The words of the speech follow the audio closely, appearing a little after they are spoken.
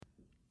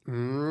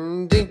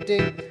Ding, ding.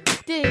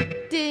 Ding,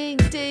 ding,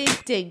 ding,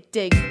 ding,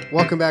 ding.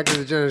 Welcome back to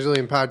the Jenna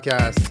Julian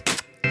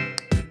podcast.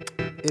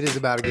 It is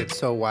about to get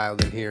so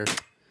wild in here.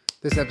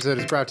 This episode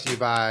is brought to you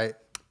by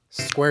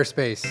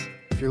Squarespace.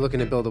 If you're looking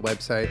to build a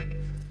website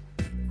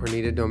or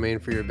need a domain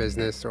for your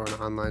business or an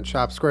online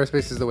shop,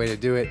 Squarespace is the way to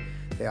do it.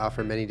 They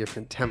offer many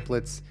different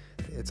templates.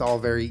 It's all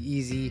very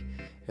easy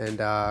and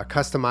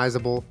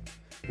customizable.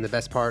 And the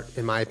best part,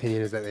 in my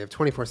opinion, is that they have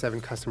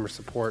 24/7 customer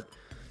support.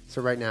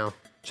 So right now,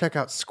 check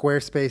out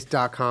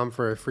squarespace.com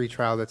for a free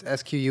trial. That's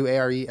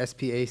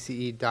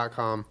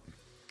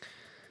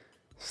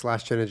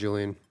squarespace.com/Jenna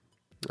Julian.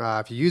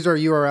 If you use our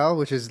URL,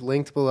 which is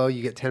linked below,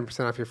 you get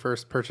 10% off your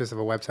first purchase of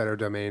a website or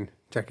domain.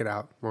 Check it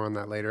out. More on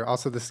that later.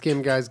 Also, the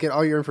Skim guys get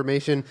all your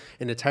information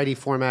in a tidy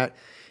format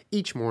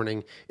each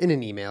morning in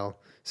an email.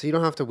 So you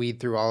don't have to weed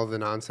through all of the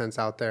nonsense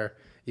out there.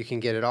 You can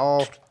get it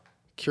all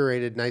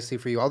curated nicely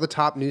for you. All the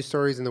top news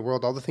stories in the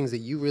world, all the things that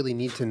you really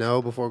need to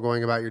know before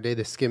going about your day,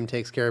 the Skim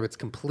takes care of. It's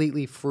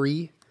completely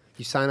free.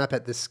 You sign up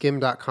at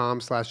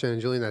theskim.com/Jenna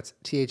Julian. That's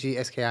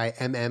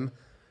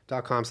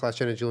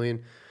THESKIMM.com/Jenna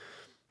Julian.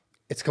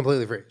 It's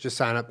completely free. Just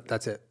sign up.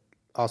 That's it.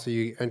 Also,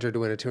 you enter to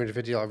win a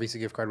 $250 Visa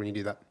gift card when you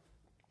do that.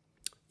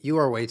 You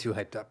are way too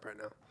hyped up right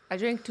now. I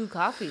drank 2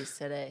 coffees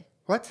today.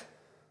 What?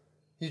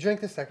 You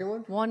drank the second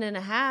one?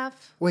 1.5.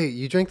 Wait,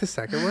 you drank the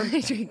second one? I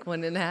drank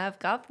 1.5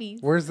 coffees.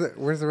 Where's the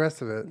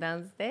rest of it?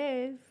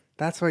 Downstairs.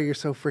 That's why you're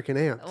so freaking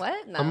amped.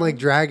 What? No. I'm like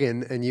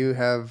dragon, and you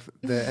have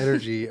the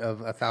energy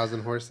of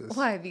 1,000 horses.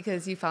 Why?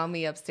 Because you found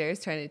me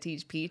upstairs trying to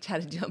teach Peach how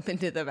to jump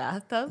into the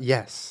bathtub?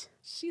 Yes.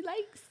 She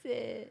likes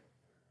it.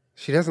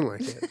 She doesn't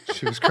like it.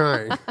 She was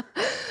crying.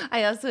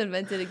 I also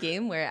invented a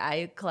game where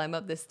I climb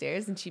up the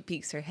stairs and she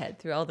peeks her head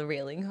through all the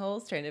railing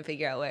holes trying to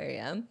figure out where I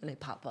am. And I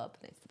pop up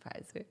and I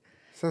surprise her.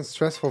 Sounds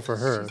stressful for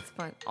her. It's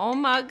fun. Oh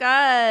my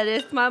God,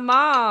 it's my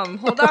mom.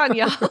 Hold on,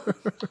 y'all.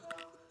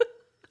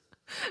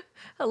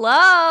 Hello?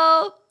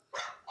 Oh,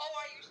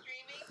 are you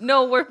streaming?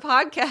 No, we're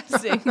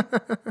podcasting.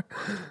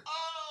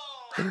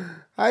 Oh,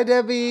 Hi,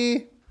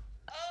 Debbie.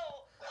 hi.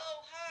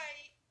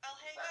 I'll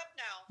hang up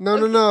now.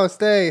 No,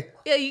 stay.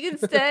 Yeah, you can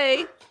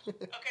stay. Okay,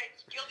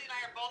 Gildy and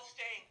I are both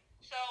staying.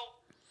 So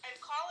I'm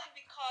calling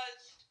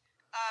because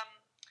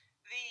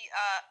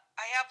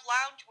I have a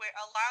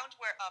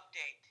loungewear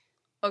update.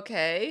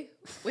 Okay.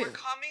 Wait. We're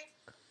coming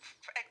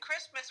at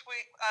Christmas.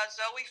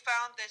 Zoe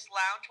found this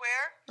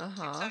loungewear.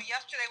 Uh-huh. So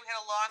yesterday we had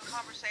a long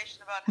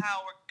conversation about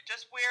how we're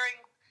just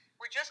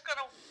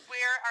gonna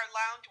wear our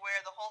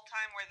loungewear the whole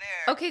time we're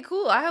there. Okay,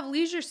 cool. I have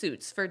leisure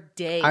suits for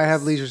days. I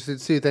have leisure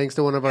suits too, thanks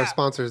to one of our Yeah.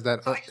 sponsors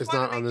that So I just is wanted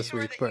not to on make this sure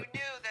week. that But you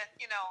knew that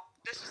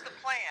this is the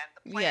plan.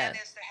 The plan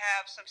Yeah. is to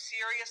have some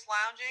serious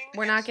lounging.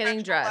 We're and not getting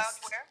stretchable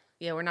dressed. loungewear.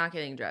 Yeah, we're not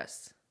getting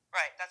dressed.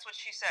 Right, that's what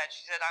she said.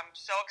 She said, "I'm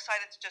so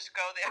excited to just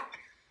go there."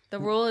 The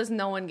rule is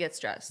no one gets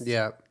dressed.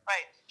 yeah,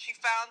 Right. She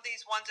found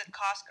these ones at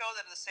Costco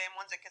that are the same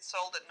ones that get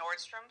sold at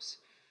Nordstrom's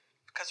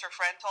because her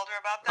friend told her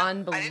about them.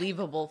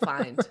 Unbelievable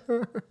find.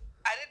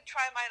 I didn't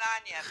try mine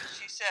on yet, but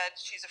she said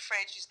she's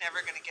afraid she's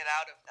never going to get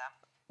out of them.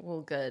 Well,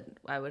 good.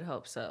 I would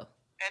hope so.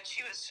 And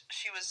she was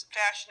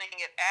fashioning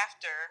it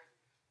after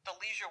the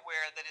leisure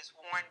wear that is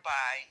worn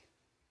by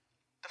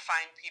the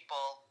fine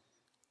people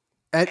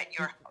at at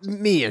your house.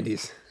 me,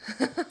 Andy's.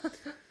 At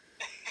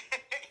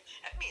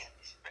me.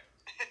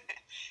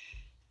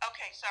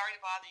 Okay, sorry to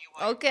bother you.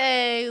 while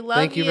Okay, love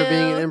Thank you for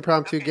being an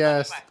impromptu Okay,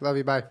 guest. bye-bye. Love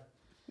you. Bye.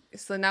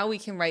 So now we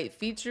can write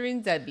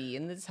featuring Debbie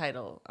in the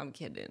title. I'm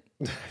kidding.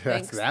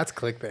 Thanks. that's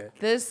clickbait.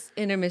 This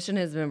intermission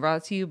has been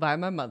brought to you by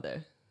my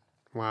mother.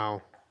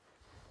 Wow.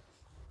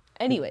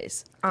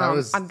 Anyways,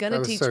 was- I'm gonna that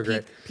was teach so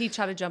great. Peach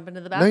how to jump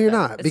into the No, bathtub. you're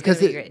not It's because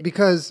gonna be great.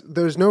 because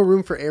there's no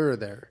room for error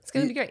there. It's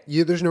gonna be great.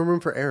 There's no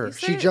room for error. Yes,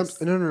 She there jumps.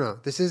 is. No.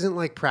 This isn't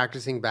like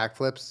practicing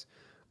backflips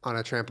on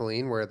a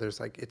trampoline where there's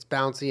like it's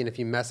bouncy and if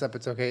you mess up,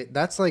 it's okay.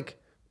 That's like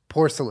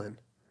porcelain.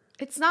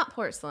 It's not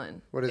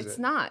porcelain. What is It's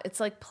it? not. It's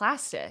like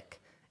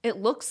plastic. It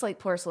looks like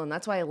porcelain.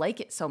 That's why I like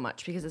it so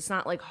much because it's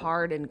not like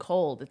hard and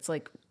cold. It's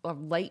like a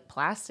light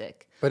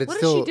plastic. But it's What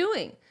still- is she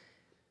doing?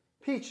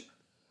 Peach.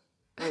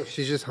 Oh,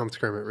 she's just humped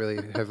Kermit really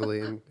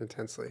heavily and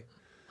intensely.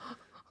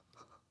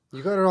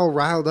 You got her all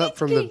riled up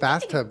from the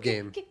bathtub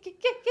game.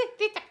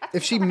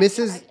 If she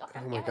misses,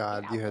 oh my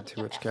God, you had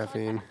too much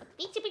caffeine.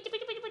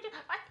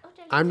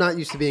 I'm not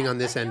used to being on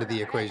this end of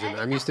the equation.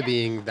 I'm used to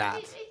being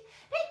that.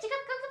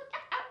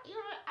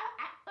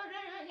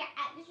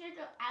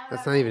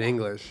 That's not even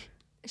English.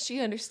 She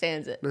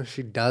understands it. No,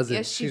 she doesn't.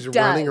 Yes, she She's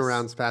running does.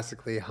 around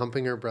spastically,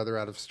 humping her brother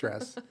out of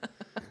stress.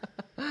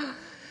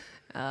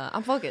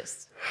 I'm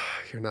focused.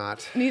 You're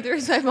not. Neither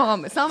is my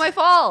mom. It's not my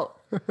fault.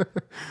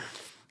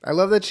 I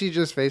love that she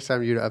just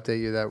FaceTimed you to update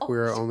you Oh, that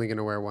we're only going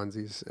to wear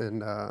onesies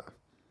and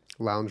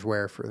lounge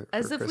wear for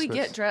As if we Christmas.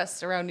 get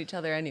dressed around each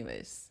other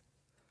anyways.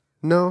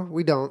 No,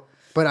 we don't.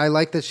 But I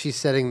like that she's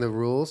setting the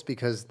rules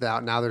because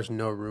now there's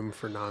no room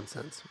for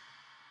nonsense.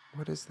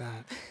 What is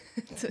that?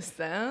 It's a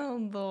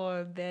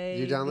soundboard,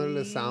 baby. You downloaded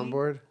a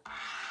soundboard?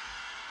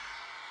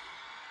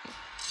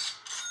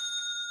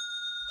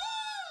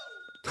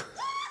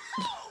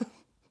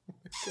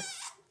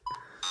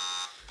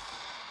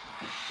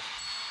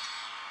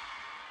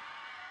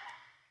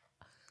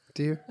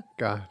 Do you?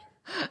 God.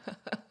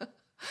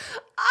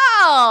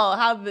 Oh,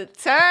 how the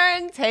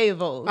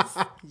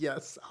turntables.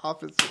 Yes,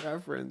 Office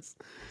reference.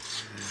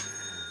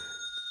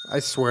 I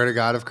swear to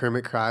God, if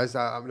Kermit cries,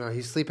 no,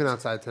 he's sleeping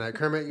outside tonight.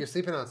 Kermit, you're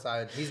sleeping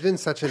outside. He's been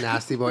such a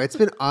nasty boy. It's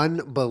been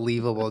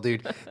unbelievable,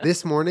 dude.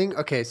 This morning,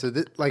 okay, so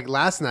like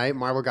last night,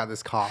 Marvel got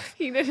this cough.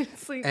 He didn't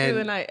sleep And- through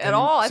the night at and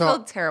all. I so-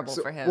 felt terrible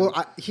for him.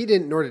 Well, he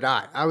didn't, nor did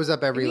I. I was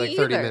up every Me like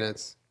 30 either.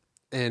 minutes.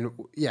 And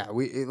yeah,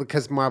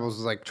 because Marbles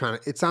was like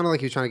it sounded like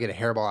he was trying to get a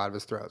hairball out of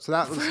his throat. So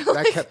that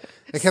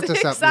kept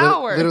us 6 up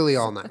hours. literally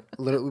all night.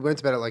 We went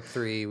to bed at like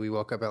 3. I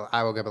woke up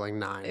at like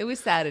 9. It was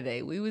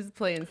Saturday. We was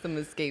playing some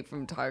Escape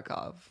from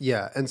Tarkov.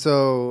 Yeah, and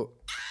so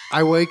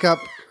I wake up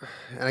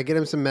and I get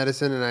him some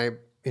medicine, and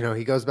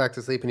he goes back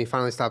to sleep, and he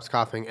finally stops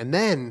coughing, and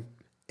then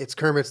it's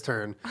Kermit's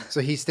turn.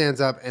 So he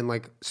stands up and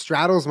like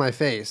straddles my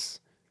face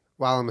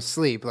while I'm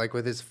asleep, like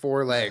with his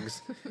 4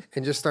 legs,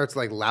 and just starts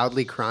like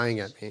loudly crying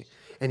at me.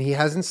 And he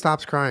hasn't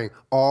stopped crying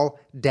all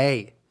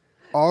day.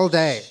 All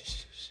day.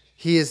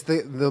 He is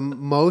the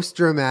most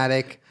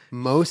dramatic,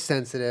 most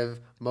sensitive,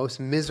 most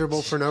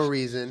miserable for no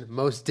reason,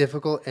 most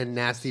difficult and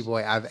nasty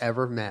boy I've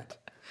ever met.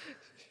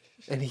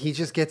 And he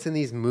just gets in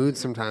these moods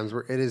sometimes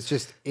where it is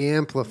just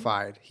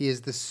amplified. He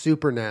is the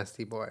super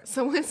nasty boy.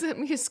 Someone sent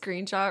me a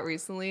screenshot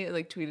recently,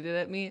 like tweeted it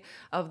at me,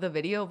 of the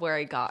video of where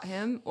I got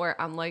him,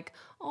 where I'm like,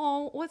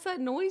 oh, what's that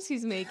noise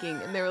he's making?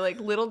 And they were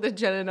like, little did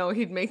Jenna know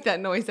he'd make that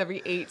noise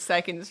every 8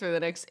 seconds for the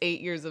next 8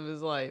 years of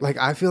his life. Like,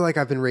 I feel like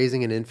I've been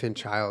raising an infant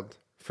child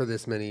for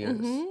this many years,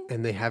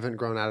 and they haven't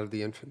grown out of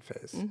the infant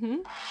phase.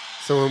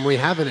 So when we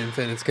have an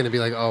infant, it's going to be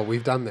like, oh,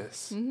 we've done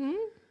this.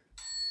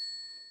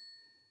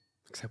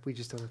 Except we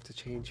just don't have to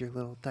change your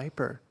little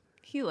diaper.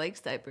 He likes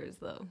diapers,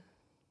 though.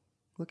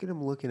 Look at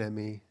him looking at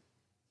me.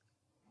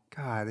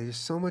 God, there's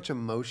so much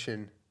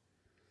emotion.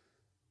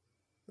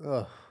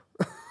 Ugh.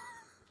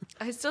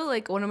 I still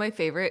like one of my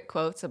favorite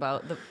quotes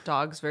about the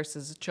dogs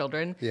versus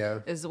children. Yeah.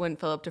 Is when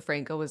Philip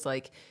DeFranco was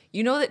like,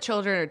 "You know that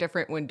children are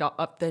different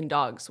than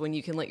dogs when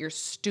you can let your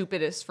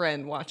stupidest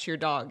friend watch your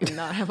dog and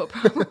not have a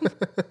problem."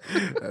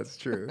 That's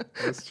true.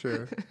 That's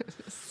true.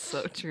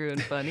 So true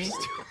and funny.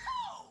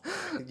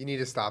 You need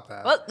to stop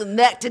that. Welcome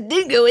back to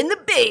Dingo and the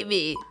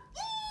Baby.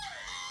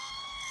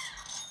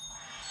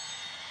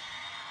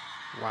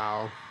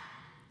 Wow.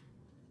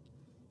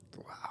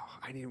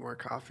 I need more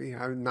coffee.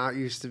 I'm not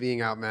used to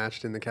being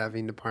outmatched in the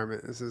caffeine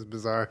department. This is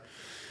bizarre.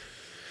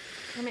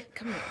 Come here.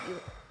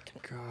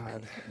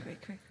 God.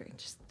 Come here.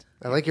 Just...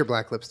 I like your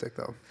black lipstick,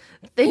 though.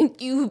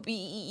 Thank you,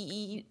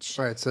 Beach.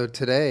 All right, so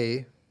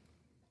today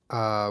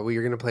we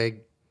are going to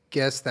play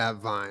Guess That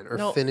Vine,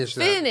 or Finish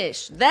That.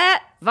 Finish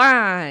that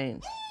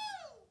vine.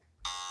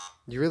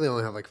 You really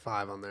only have like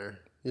 5 on there.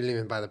 You didn't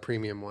even buy the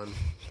premium one.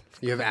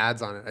 You have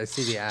ads on it. I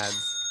see the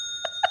ads.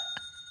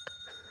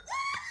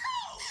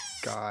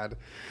 God.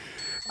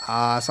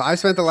 So I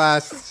spent the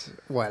last,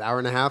 hour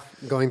and a half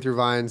going through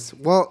Vines.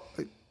 Well,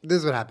 this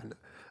is what happened.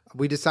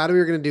 We decided we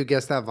were going to do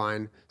Guess That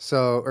Vine,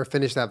 or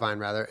Finish That Vine,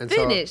 rather. And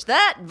Finish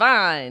that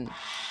vine.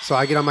 So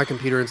I get on my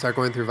computer and start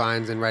going through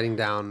Vines and writing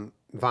down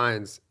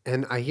Vines.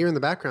 And I hear in the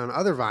background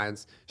other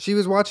Vines. She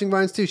was watching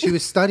Vines too. She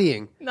was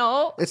studying.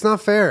 No. It's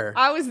not fair.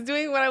 I was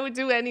doing what I would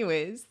do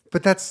anyways.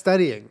 But that's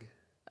studying.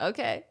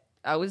 Okay.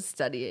 I was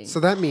studying.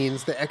 So that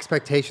means the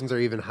expectations are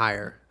even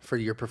higher for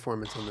your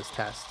performance on this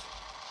test.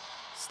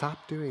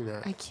 Stop doing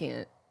that. I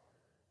can't.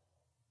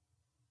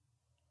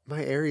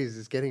 My Aries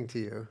is getting to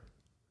you.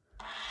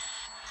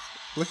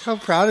 Look how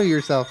proud of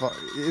yourself.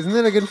 Isn't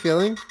that a good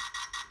feeling?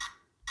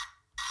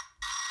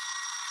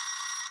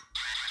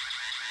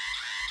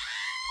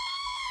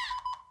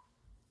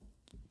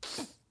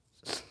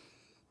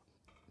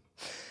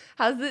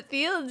 How's it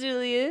feel,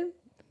 Julian?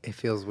 It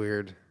feels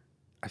weird.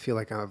 I feel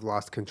like I've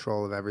lost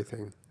control of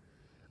everything.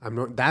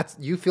 What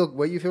you feel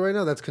right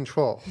now? That's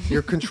control.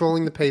 You're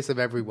controlling the pace of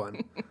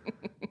everyone.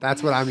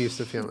 That's what I'm used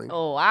to feeling.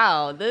 Oh,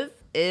 wow. This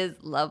is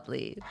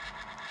lovely.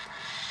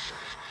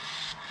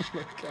 Oh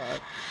my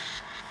God.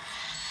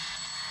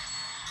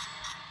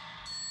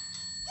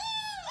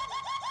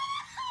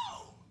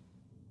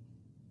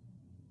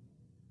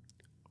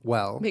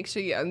 Well, Make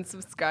sure you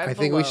unsubscribe. I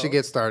think we should below.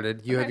 get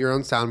started. You have Okay. your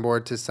own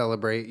soundboard to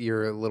celebrate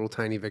your little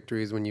tiny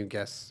victories when you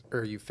guess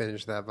or you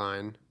finish that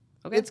vine.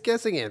 Okay. It's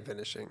guessing and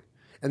finishing.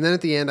 And then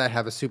at the end, I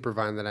have a super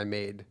vine that I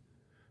made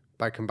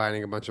by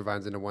combining a bunch of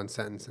vines into one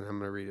sentence, and I'm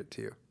going to read it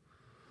to you.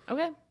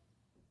 Okay.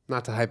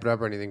 Not to hype it up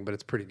or anything, but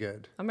it's pretty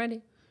good. I'm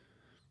ready.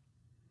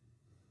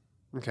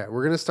 Okay,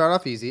 we're going to start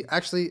off easy.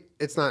 Actually,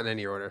 it's not in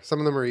any order. Some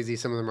of them are easy,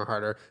 some of them are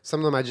harder. Some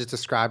of them I just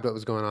described what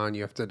was going on.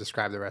 You have to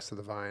describe the rest of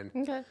the vine.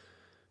 Okay.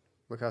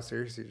 Look how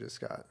serious you just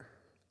got.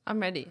 I'm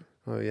ready.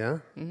 Oh, yeah?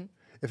 Mm-hmm.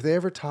 If they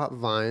ever taught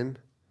Vine,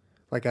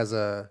 like as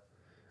a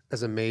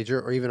major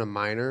or even a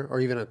minor or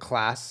even a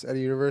class at a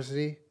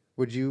university,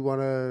 would you want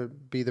to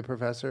be the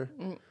professor?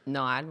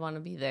 No, I'd want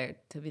to be there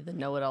to be the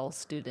know-it-all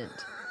student.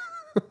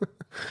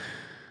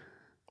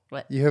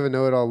 What? You have a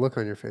know-it-all look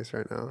on your face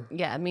right now.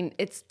 Yeah, I mean,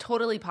 it's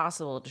totally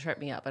possible to trip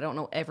me up. I don't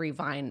know every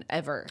Vine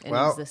ever in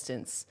Well,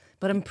 existence,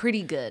 but I'm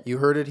pretty good. You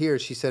heard it here.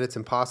 She said it's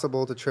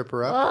impossible to trip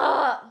her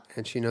up,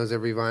 and she knows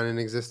every Vine in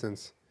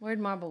existence.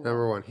 Where'd Marble go?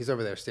 Number one. He's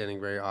over there standing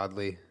very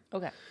oddly.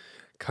 Okay.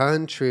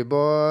 Country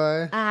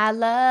boy. I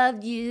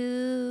love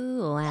you.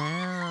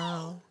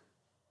 Wow.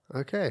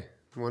 Okay,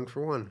 1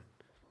 for 1.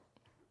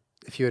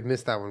 If you had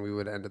missed that one, we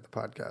would have ended the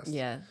podcast.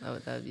 Yeah,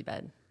 that would be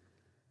bad.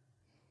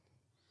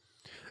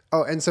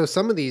 Oh, and so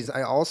some of these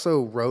I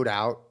also wrote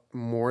out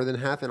more than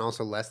half and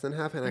also less than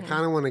half, and I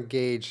kind of want to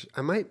gauge.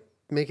 I might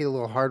make it a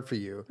little hard for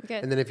you. Okay.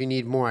 And then if you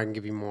need more, I can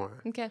give you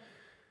more. Okay.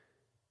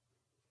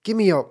 Give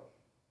me your...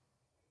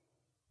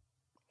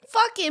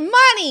 Fucking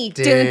money!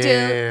 Dun, dun.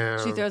 Damn.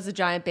 She throws a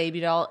giant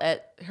baby doll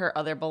at her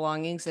other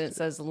belongings, and it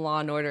says Law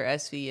and Order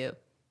SVU.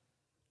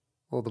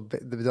 Well,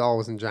 the doll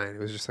wasn't giant. It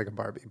was just like a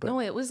Barbie. But No,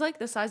 it was like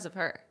the size of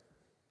her.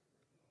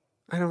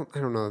 I don't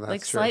know if that's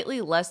Like true.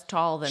 slightly less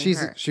tall than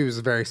her. She was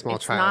a very small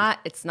child.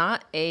 It's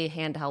not a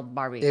handheld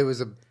Barbie. It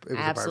was a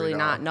Absolutely Barbie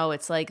not. doll. No,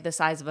 it's like the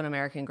size of an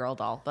American Girl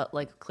doll, but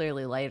like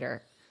clearly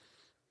lighter.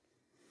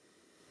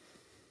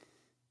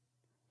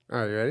 All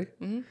right, you ready?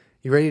 Mm-hmm.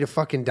 You ready to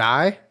fucking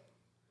die?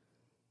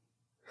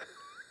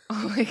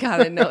 Oh my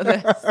God, I know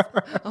this.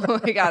 Oh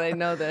my God, I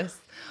know this.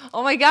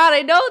 Oh my God,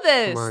 I know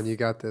this. Come on, you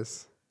got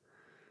this.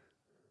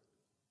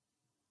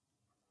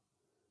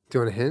 Do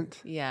you want a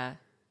hint? Yeah.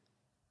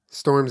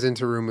 Storms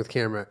into room with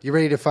camera. You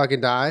ready to fucking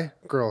die?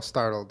 Girl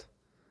startled.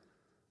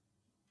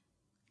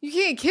 You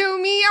can't kill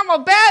me. I'm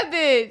a bad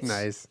bitch.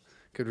 Nice.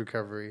 Good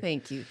recovery.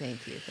 Thank you,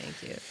 thank you,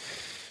 thank you.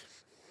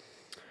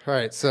 All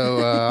right,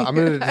 so I'm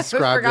going to I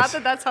describe forgot this.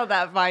 that that's how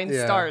that Vine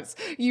Yeah. starts.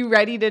 You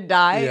ready to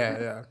die?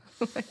 Yeah.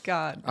 Oh my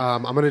God.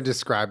 I'm going to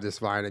describe this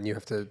Vine, and you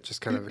have to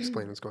just kind of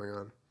explain what's going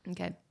on.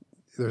 Okay.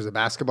 There's a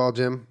basketball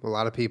gym, a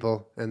lot of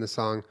people, and the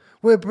song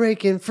 "We're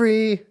Breaking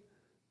Free"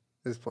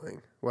 is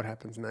playing. What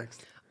happens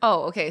next?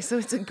 Oh, okay. So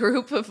it's a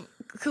group of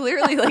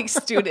clearly like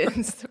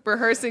students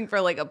rehearsing for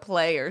like a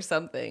play or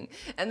something.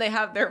 And they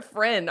have their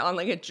friend on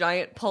like a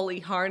giant pulley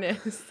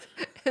harness.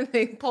 And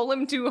they pull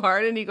him too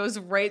hard and he goes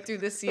right through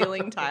the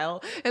ceiling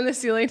tile. And the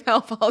ceiling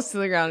tile falls to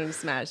the ground and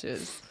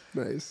smashes.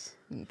 Nice.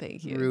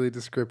 Thank you. Really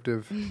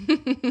descriptive.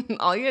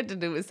 All you had to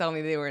do was tell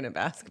me they were in a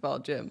basketball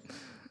gym.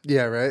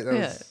 Yeah, right? That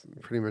was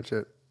pretty much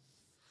it.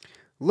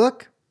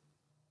 Look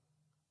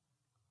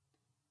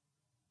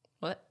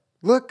What?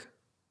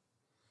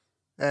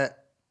 at.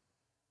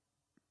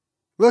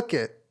 I'm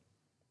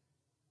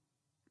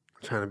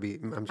trying to I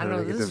make don't it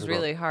know. This is difficult.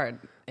 really hard.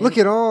 Look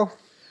at all.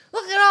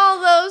 Look at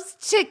all those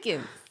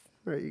chickens.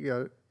 All right, you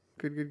got it.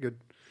 Good.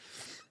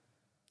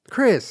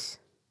 Chris.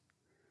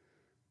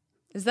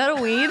 Is that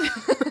a weed?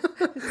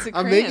 It's a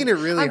I'm crayon. making it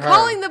really I'm hard.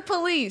 calling the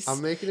police.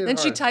 I'm making it Then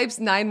she hard. types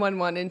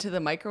 911 into the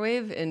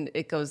microwave and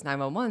it goes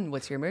 911.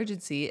 What's your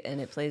emergency? And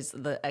it plays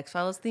the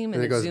X-Files theme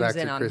and it it goes back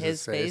zooms in to on Chris's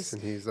his face, face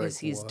and he's because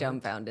like, he's "What?"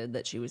 dumbfounded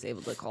that she was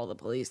able to call the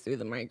police through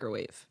the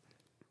microwave.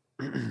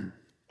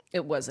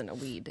 It wasn't a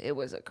weed. It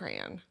was a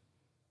crayon.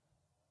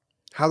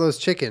 How those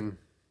chicken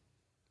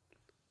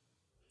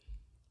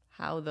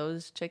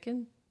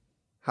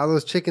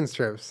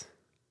strips?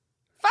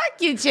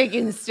 Fuck you,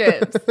 chicken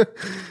strips.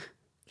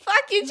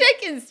 Fuck you,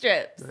 chicken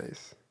strips.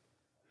 Nice.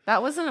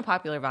 That wasn't a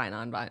popular Vine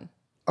on Vine.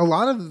 A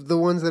lot of the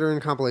ones that are in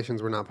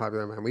compilations were not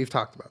popular, man. We've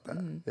talked about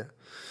that. Yeah.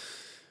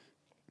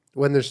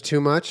 When there's too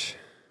much.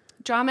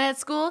 Drama at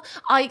school,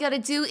 all you gotta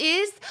do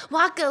is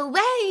walk away.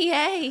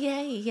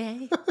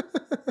 Yay.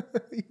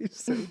 You're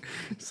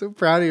so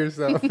proud of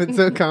yourself and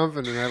so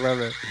confident. I love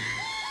it.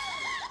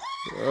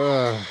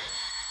 Ugh.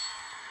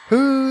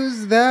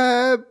 Who's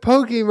that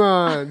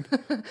Pokemon?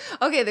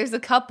 Okay, there's a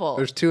couple.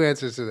 There's two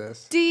answers to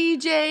this.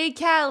 DJ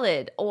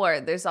Khaled,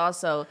 or there's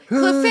also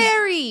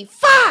Clefairy.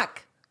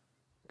 Fuck!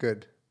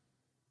 Good.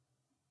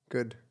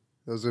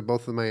 Those are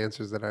both of my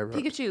answers that I wrote.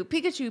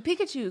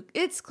 Pikachu.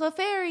 It's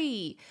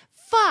Clefairy.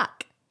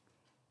 Fuck!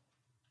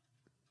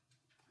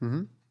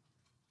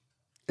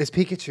 It's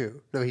Pikachu.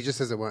 No, he just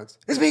says it once.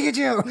 It's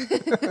Pikachu.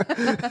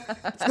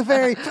 It's the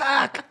fairy.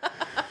 Fuck.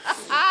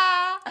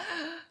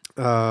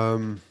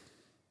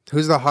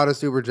 Who's the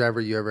hottest Uber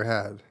driver you ever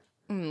had?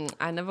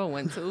 I never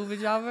went to Uber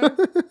driver.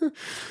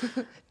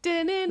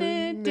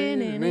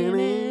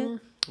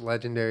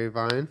 Legendary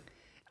Vine.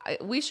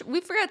 We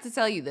forgot to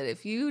tell you that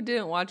if you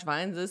didn't watch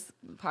Vines, this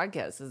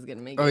podcast is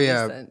gonna make Oh any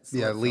yeah, sense.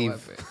 yeah. Leave.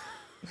 whatsoever.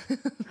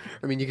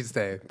 I mean, you can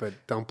stay, but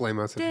don't blame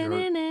us if you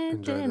don't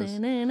enjoy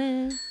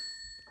this.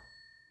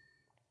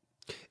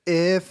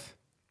 If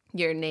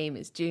Your name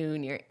is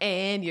Junior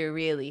and you're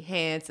really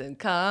handsome,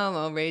 come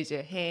on, raise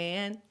your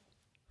hand.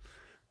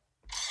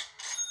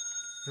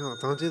 no,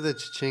 don't do the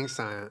ching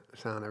sound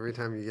every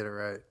time you get it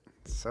right.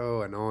 It's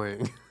so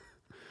annoying.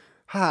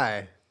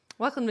 Hi.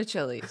 Welcome to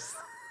Chili's.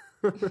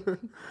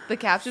 The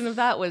caption of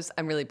that was,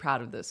 "I'm really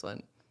proud of this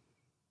one."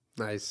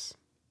 Nice.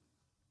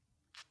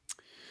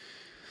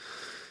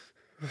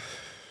 All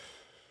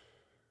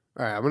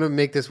right, I'm going to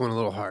make this one a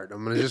little hard.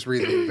 I'm going to just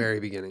read the very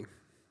beginning.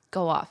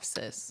 Go off,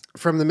 sis.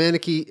 From the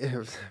Manatee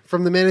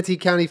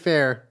County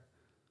Fair.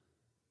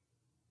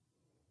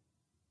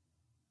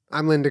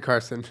 I'm Linda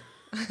Carson.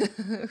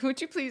 Would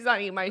you please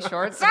not eat my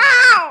shorts?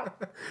 Ow!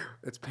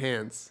 It's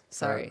pants.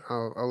 So Sorry.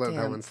 I'll let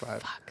that Damn, one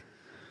slide. Fuck.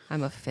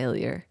 I'm a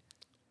failure.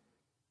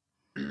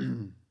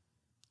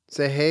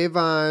 Say, hey,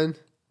 Vaughn.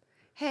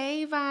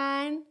 Hey,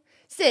 Vine.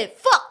 Said,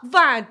 fuck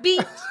Vine,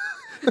 bitch.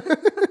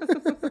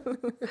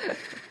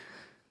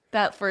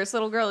 That first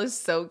little girl is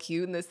so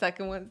cute, and the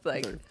second one's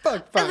like,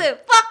 Fuck I Vaughn. said,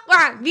 fuck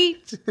Vine,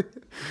 bitch.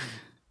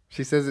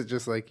 She says it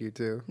just like you,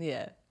 too.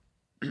 Yeah.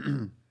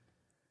 You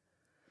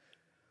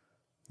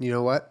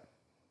know what?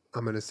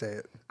 I'm going to say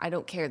it. I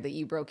don't care that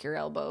you broke your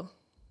elbow.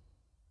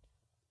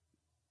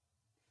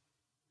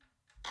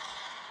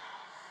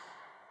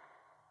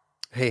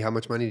 Hey, how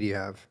much money do you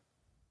have?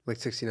 Like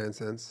 69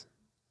 cents.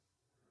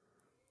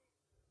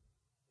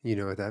 You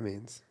know what that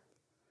means.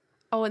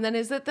 Oh, and then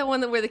is it the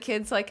one where the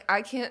kid's like,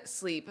 I can't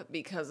sleep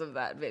because of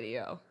that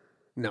video?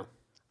 No.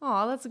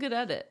 Oh, that's a good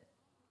edit.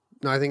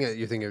 No, I think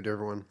you're thinking of a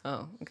different one.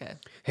 Oh, okay.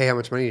 Hey, how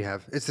much money do you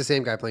have? It's the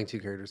same guy playing two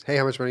characters. Hey,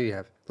 how much money do you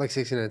have? Like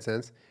 69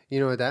 cents. You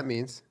know what that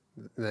means?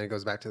 And then it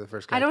goes back to the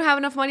first guy. I don't have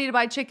enough money to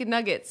buy chicken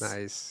nuggets.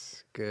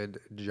 Nice. Good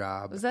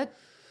job. Was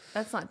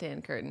that's not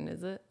Dan Curtin,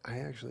 is it? I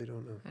actually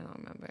don't know. I don't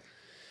remember.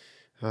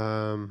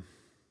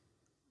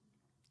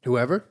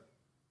 Whoever?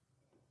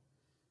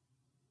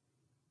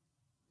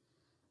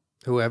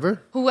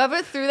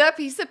 Whoever threw that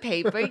piece of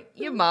paper,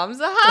 your mom's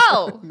a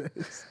hoe.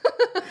 Nice.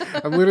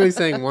 I'm literally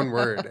saying one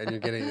word and you're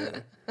getting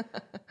it.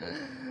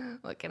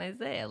 What can I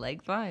say? I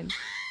like fun.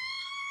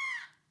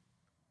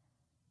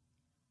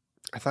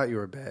 I thought you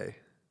were bae.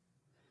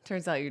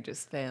 Turns out you're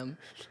just fam.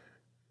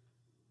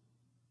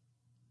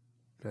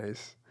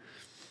 Nice.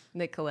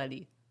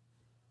 Nicoletti.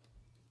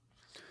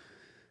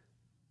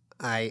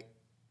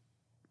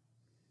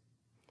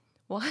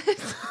 What?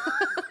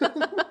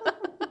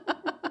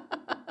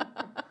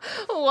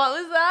 What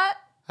was that?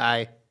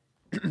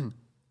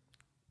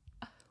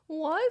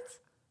 What?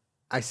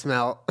 I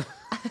smell.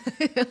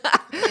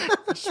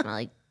 I smell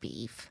like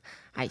beef.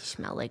 I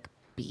smell like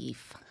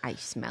beef. I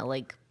smell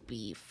like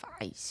beef.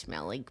 I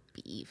smell like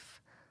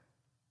beef.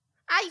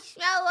 I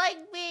smell like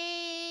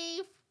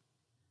beef.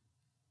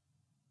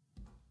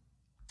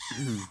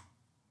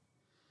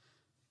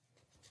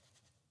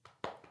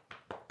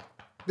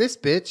 This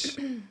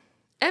bitch.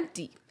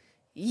 Empty.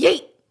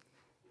 Yeet.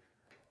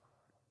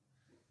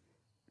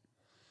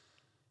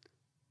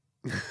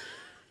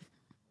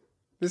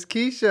 Miss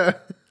Keisha.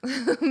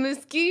 Miss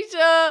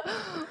Keisha.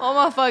 Oh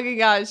my fucking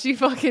God. She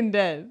fucking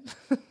dead.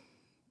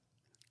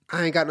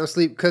 I ain't got no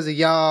sleep because of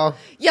y'all.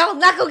 Y'all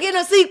not gonna get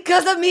no sleep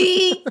because of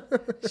me.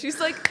 She's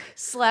like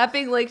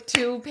slapping like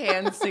two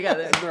pans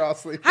together. They're all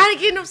sleeping. I ain't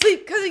getting no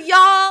sleep because of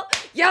y'all.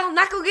 Y'all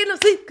not gonna get no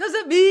sleep because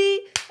of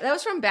me. That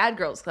was from Bad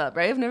Girls Club,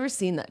 right? I've never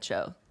seen that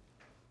show.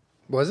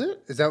 Was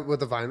it? Is that what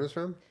the Vine was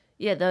from?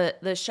 Yeah,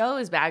 the show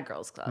is Bad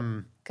Girls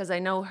Club because I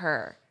know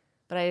her,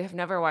 but I have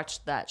never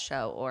watched that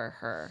show or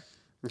her.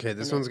 Okay,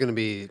 this one's going to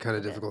be kind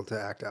of difficult to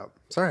act out.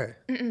 Sorry.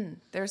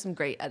 There are some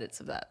great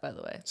edits of that, by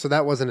the way. So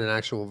that wasn't an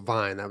actual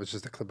Vine. That was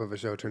just a clip of a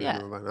show turned Yeah.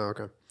 into a Vine. Oh,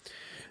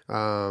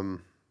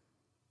 okay.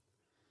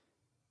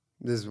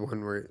 This is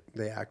one where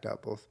they act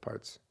out both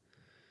parts.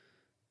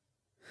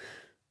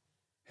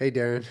 Hey,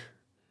 Darren.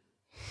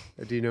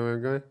 Do you know where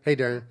I'm going? Hey,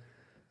 Darren.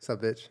 What's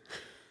up, bitch?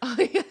 Oh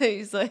yeah,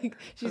 she's like,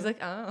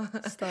 oh.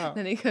 Stop.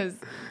 Then he goes,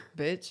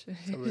 bitch.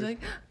 She's like,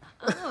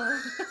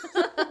 oh.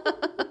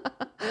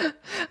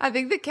 I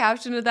think the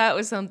caption of that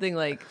was something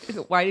like,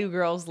 "Why do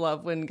girls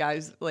love when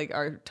guys like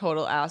are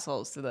total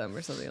assholes to them?"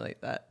 or something like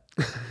that.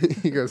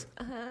 He goes,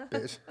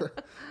 bitch.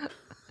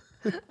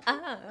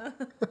 Oh,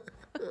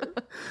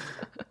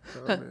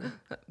 man.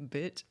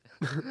 Bitch.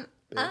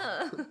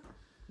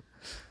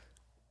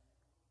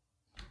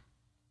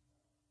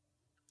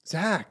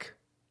 Zach,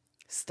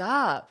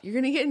 Stop! You're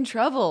gonna get in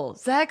trouble,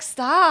 Zach.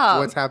 Stop.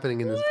 what's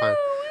happening in this Vine?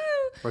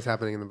 What's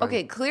happening in the Vine?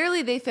 Okay,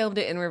 clearly they filmed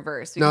it in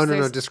reverse. No. because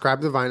there's-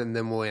 Describe the Vine and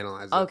then we'll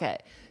analyze it. Okay.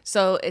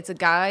 So it's a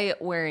guy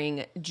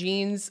wearing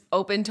jeans,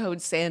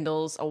 open-toed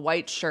sandals, a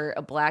white shirt,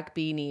 a black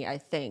beanie, I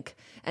think.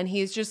 And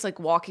he's just like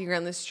walking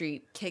around the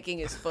street, kicking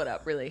his foot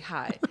up really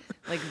high,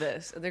 like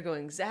this. And they're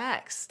going,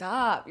 Zach,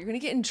 stop. You're going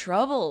to get in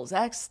trouble.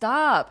 Zach,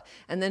 stop.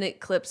 And then it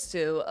clips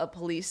to a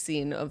police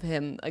scene of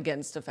him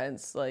against a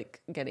fence,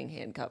 like getting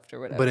handcuffed or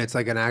whatever. But it's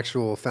like an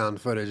actual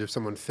found footage of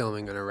someone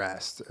filming an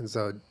arrest. And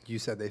so you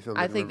said they filmed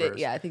it I in think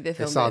reverse. I think they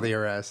filmed They saw it. the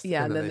arrest.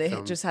 Yeah, and then they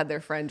filmed. just had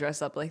their friend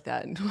dress up like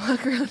that and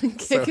walk around and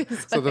kick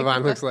his So the leg.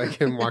 Vine looks like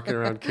him walking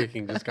around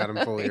kicking just got him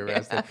fully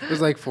arrested. There's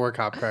like 4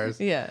 cop cars.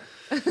 Yeah.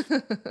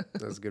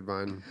 That's a good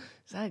Vine.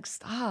 Zach,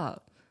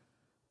 stop.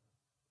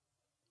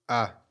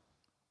 Ah,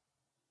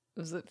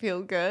 Does it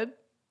feel good?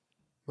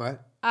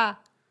 what? Ah.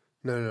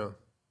 No.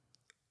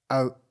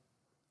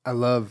 I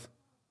love.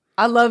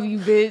 I love you,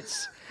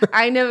 bitch.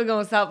 I ain't never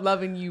gonna stop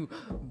loving you,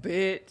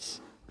 bitch.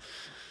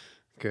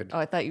 Good. Oh,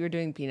 I thought you were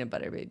doing peanut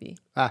butter baby.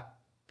 Ah,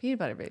 Peanut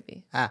butter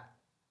baby. ah.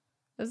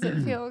 Does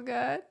it feel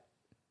good?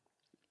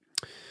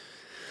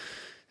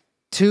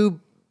 Two.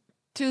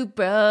 Two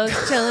bros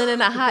chilling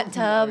in a hot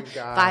tub,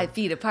 God. 5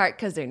 feet apart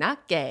because they're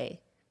not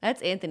gay.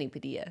 That's Anthony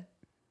Padilla.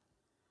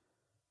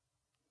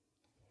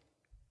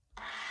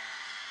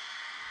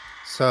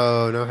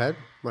 So no head.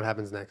 What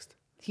happens next?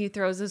 He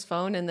throws his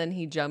phone and then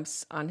he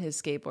jumps on his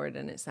skateboard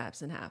and it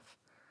snaps in half.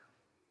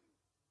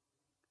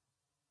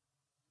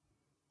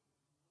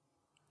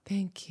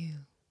 Thank you.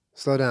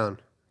 Slow down.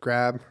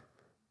 Grab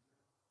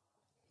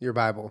your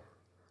Bible.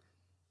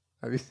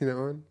 Have you seen that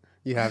one?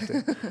 You have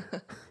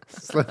to.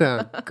 Slow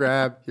down.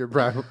 Grab your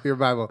Bible. Your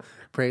Bible.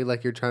 Pray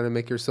like you're trying to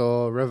make your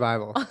soul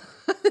revival.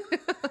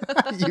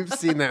 You've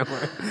seen that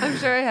one. I'm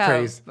sure I have.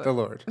 Praise the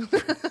Lord.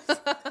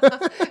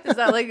 Is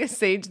that like a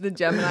Sage the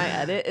Gemini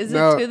edit? Is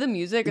No. it to the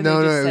music? Or No,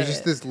 they no, just it say was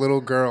just this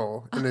little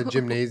girl in a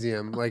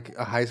gymnasium, like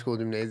a high school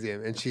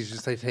gymnasium, and she's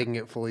just like taking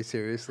it fully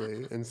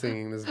seriously and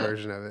singing this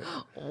version of it.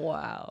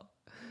 Wow.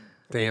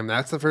 Damn,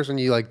 that's the first one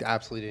you like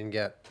absolutely didn't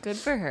get. Good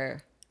for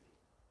her.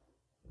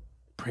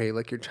 Pray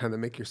like you're trying to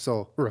make your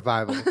soul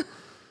revival.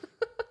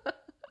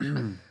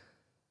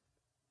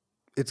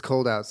 It's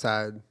cold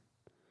outside.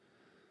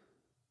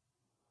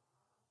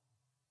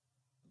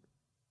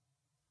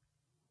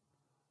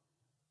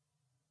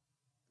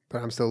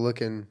 But I'm still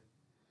looking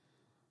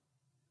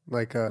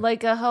like a...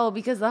 Like a hoe,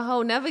 because the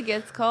hoe never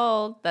gets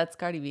cold. That's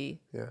Cardi B.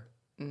 Yeah,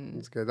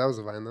 it's good. That was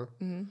a Vine, though.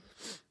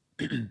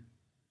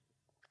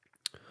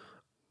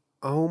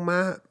 Oh,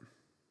 my...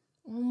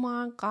 Oh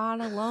my God,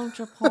 I love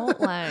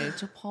Chipotle.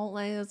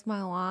 Chipotle is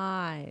my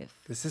life.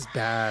 This is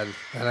bad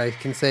that I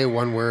can say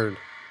one word.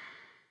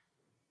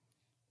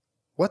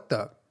 What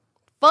the...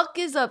 Fuck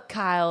is up,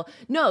 Kyle?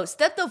 No,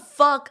 step the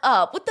fuck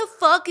up. What the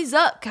fuck is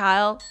up,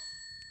 Kyle?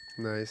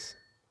 Nice.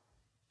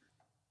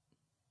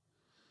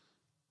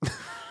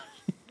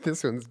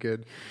 This one's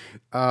good.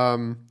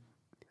 I'm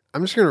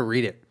just going to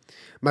read it.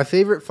 My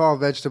favorite fall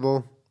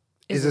vegetable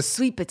Is a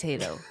sweet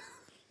potato.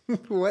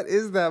 What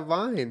is that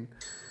Vine?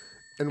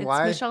 And It's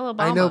why? Michelle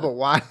I know, Obama. but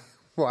why?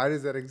 Why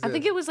does that exist? I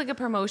think it was like a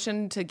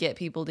promotion to get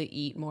people to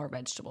eat more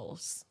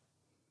vegetables.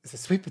 It's a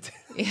sweet potato.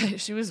 Yeah,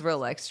 she was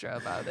real extra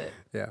about it.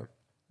 Yeah.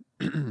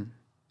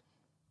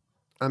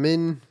 I'm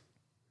in.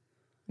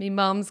 Me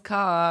mom's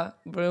car.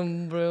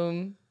 Broom,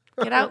 broom.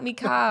 Get out me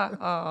car.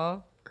 Aw.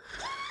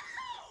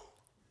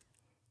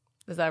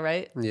 Is that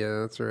right?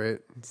 Yeah, that's right.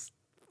 It's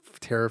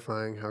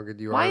terrifying how good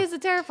you Why are. is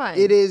it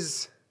terrifying? It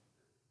is.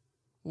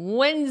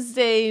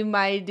 Wednesday,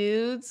 my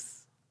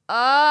dudes. Was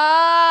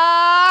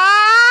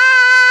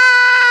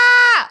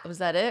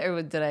that it,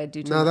 or did I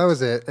do too No, much? that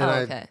was it. And Oh,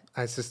 okay.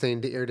 I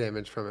sustained ear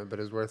damage from it, but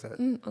it was worth it.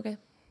 Okay.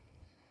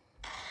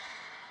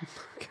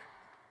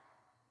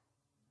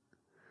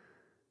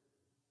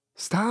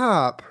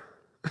 Stop.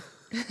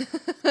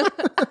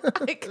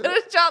 I could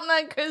have chopped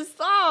that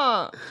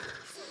croissant.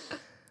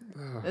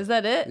 Is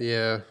that it?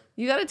 Yeah.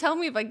 You got to tell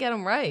me if I get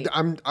them right.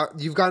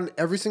 You've gotten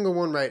every single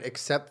one right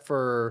except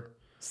for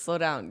Slow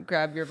down.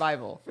 Grab your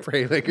Bible.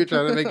 pray like you're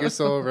trying to make your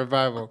soul a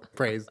revival.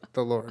 Praise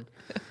the Lord.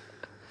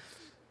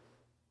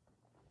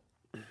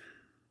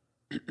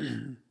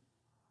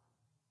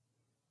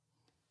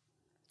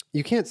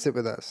 You can't sit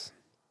with us.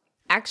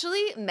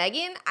 Actually,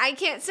 Megan, I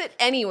can't sit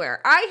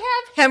anywhere. I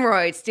have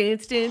hemorrhoids. Dun,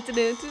 dun, dun,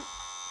 dun, dun.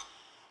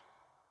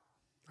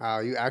 Wow,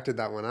 you acted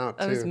that one out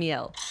too. That was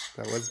Miel.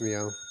 That was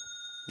Mio.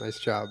 Nice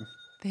job.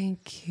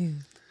 Thank you.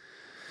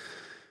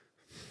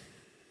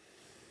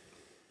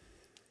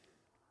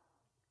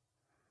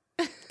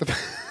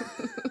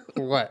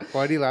 What?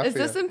 Why do you laugh? Is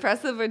this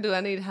impressive or do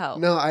I need help?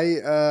 No,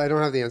 I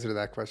don't have the answer to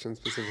that question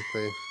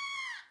specifically.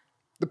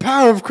 The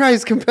power of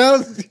Christ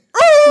compels you.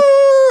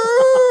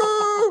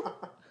 Oh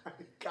my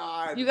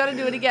God. You got to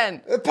do it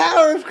again. The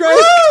power of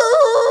Christ.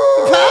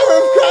 The power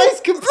of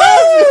Christ compels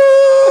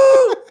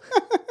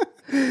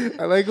you.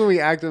 I like when we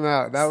act them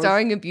out. That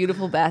Starring a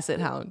beautiful basset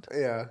hound. was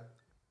yeah.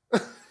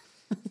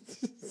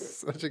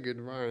 Such a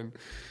good Vine.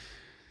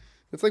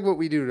 It's like what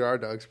we do to our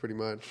dogs, pretty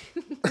much.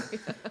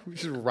 We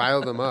just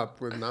rile them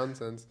up with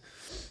nonsense.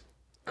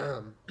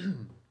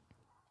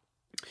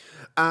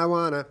 I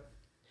wanna.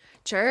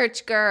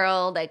 Church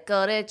girl that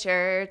go to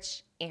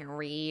church and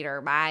read her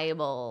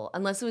Bible.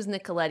 Unless it was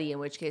Nicoletti, in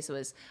which case it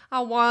was,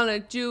 I want a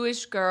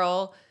Jewish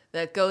girl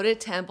that go to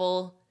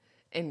temple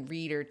and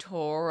read her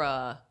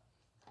Torah.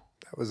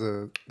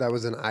 That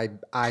was an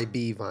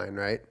IB Vine,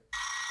 right?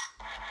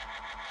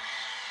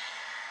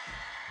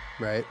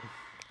 Right.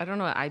 I don't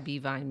know what IB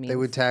Vine means. They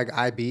would tag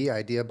IB,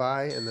 idea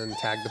by, and then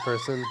tag the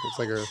person. It's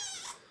like a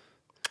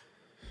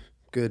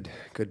good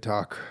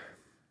talk.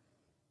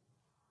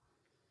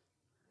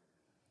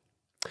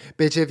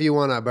 Bitch, if you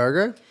want a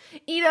burger.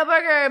 Eat a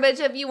burger, bitch.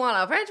 If you want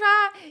a french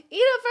fry,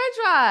 eat a french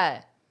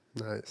fry.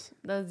 Nice.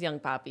 That was Young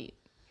Poppy.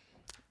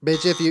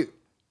 Bitch, if you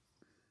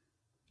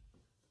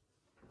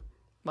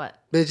What?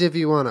 Bitch, if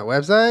you want a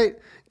website,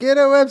 get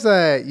a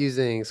website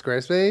using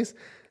Squarespace.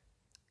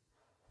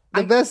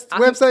 The best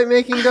website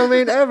making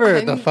domain ever.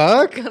 The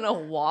fuck? I'm gonna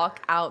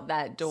walk out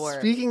that door.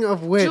 Speaking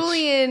of which,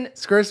 Julian,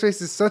 Squarespace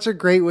is such a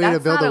great way to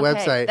That's build a not okay.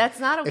 website. That's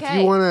not okay. If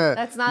you want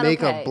That's to not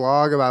make okay. a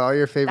blog about all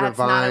your favorite That's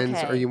not vines,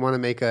 okay. or you want to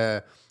make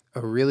a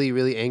really,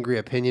 really angry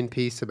opinion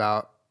piece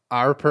about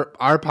our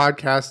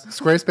podcast,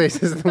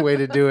 Squarespace is the way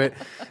to do it.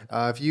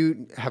 If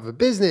you have a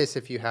business,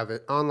 if you have an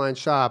online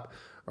shop,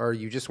 or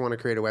you just want to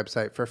create a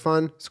website for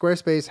fun,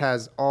 Squarespace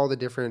has all the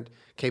different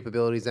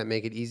capabilities that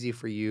make it easy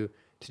for you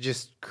to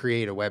just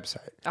create a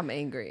website. I'm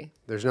angry.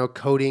 There's no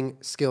coding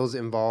skills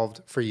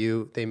involved for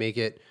you. They make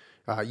it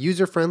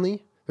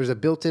user-friendly. There's a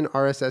built-in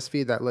RSS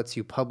feed that lets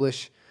you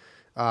publish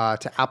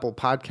to Apple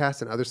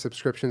Podcasts and other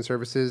subscription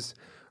services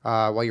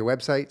while your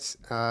websites,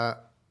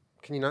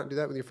 can you not do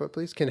that with your foot,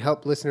 please? Can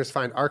help listeners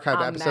find archived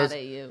I'm episodes. mad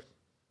at you.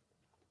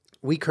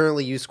 We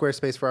currently use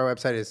Squarespace for our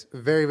website. It's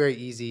very, very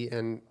easy,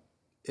 and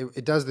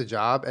it does the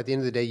job. At the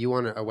end of the day, you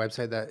want a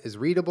website that is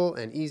readable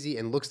and easy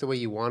and looks the way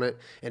you want it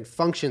and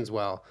functions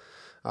well.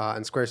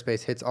 And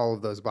Squarespace hits all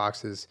of those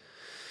boxes.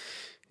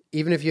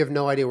 Even if you have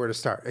no idea where to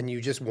start and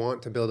you just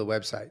want to build a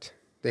website,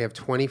 they have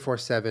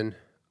 24/7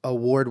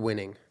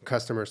 award-winning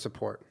customer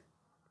support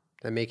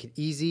that make it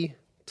easy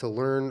to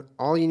learn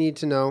all you need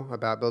to know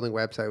about building a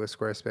website with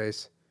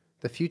Squarespace.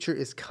 The future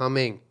is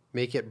coming.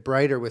 Make it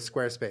brighter with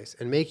Squarespace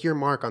and make your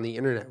mark on the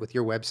internet with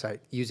your website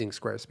using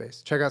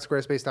Squarespace. Check out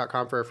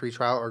squarespace.com for a free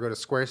trial or go to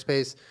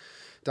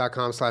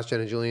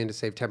squarespace.com/JennaJulian to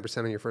save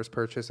 10% on your first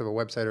purchase of a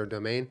website or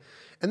domain.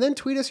 And then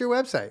tweet us your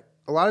website.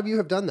 A lot of you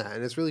have done that,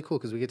 and it's really cool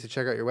because we get to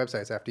check out your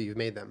websites after you've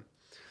made them.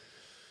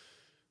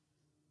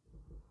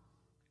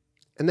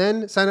 And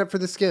then sign up for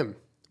The Skim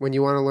when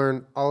you want to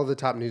learn all of the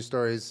top news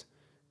stories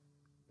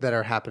that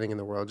are happening in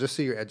the world, just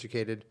so you're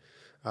educated,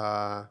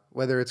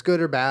 whether it's good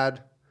or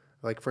bad.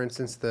 Like, for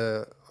instance,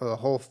 the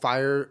whole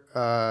fire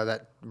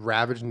that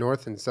ravaged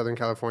North and Southern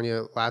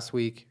California last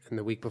week and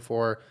the week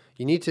before.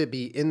 You need to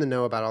be in the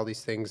know about all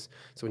these things.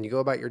 So when you go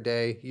about your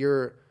day,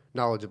 you're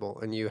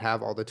knowledgeable and you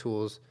have all the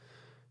tools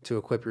to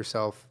equip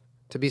yourself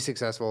to be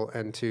successful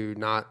and to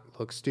not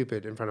look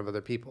stupid in front of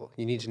other people.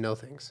 You need to know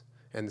things.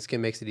 And The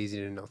Skim makes it easy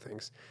to know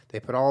things. They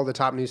put all the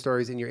top news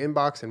stories in your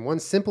inbox in one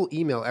simple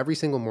email every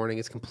single morning.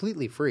 It's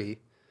completely free.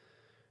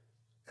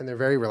 And they're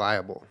very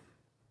reliable.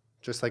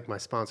 Just like my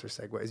sponsor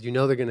segues. You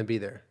know they're going to be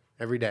there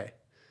every day.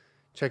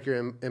 Check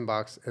your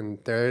inbox, and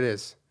there it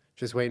is,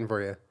 just waiting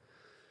for you.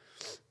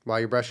 While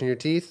you're brushing your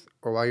teeth,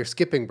 or while you're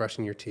skipping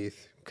brushing your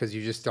teeth, because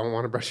you just don't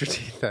want to brush your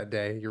teeth that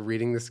day. You're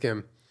reading The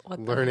Skim,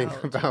 learning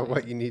about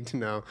what you need to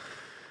know.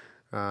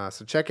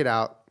 So check it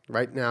out.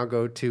 Right now,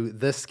 go to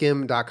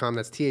theskim.com.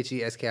 That's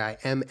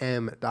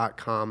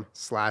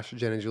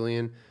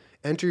TheSkimm.com/JennaJulian.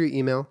 Enter your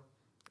email,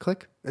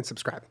 click, and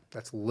subscribe.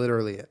 That's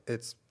literally it.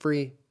 It's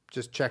free.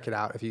 Just check it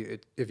out if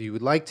you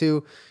would like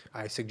to.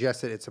 I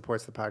suggest it. It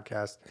supports the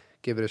podcast.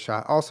 Give it a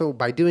shot. Also,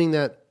 by doing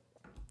that,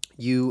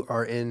 you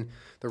are in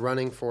the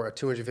running for a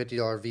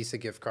 $250 Visa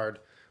gift card,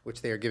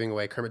 which they are giving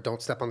away. Kermit,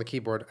 don't step on the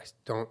keyboard.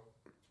 Don't.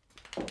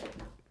 Oh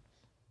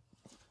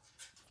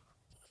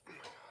my God.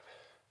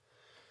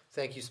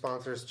 Thank you,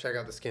 sponsors. Check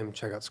out The Skim.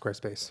 Check out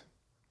Squarespace.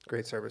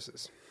 Great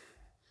services.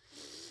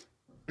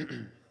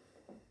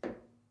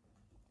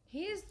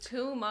 He's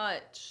too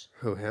much.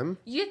 Who, him?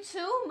 You're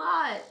too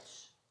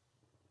much.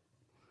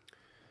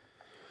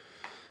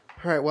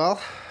 All right,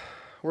 well,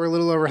 we're a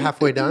little over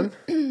halfway done.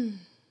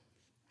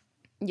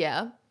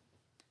 Yeah.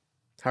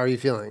 How are you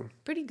feeling?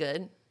 Pretty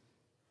good.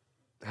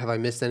 Have I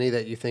missed any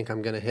that you think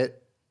I'm going to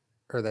hit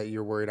or that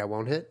you're worried I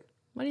won't hit?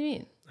 What do you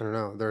mean? I don't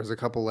know. There's a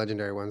couple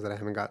legendary ones that I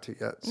haven't got to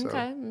yet. So. Okay,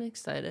 I'm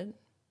excited.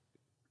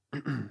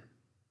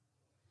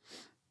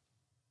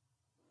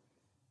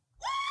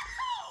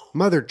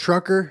 Mother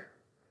trucker.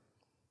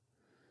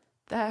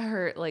 That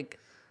hurt like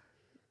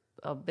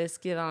a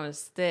biscuit on a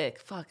stick.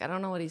 Fuck, I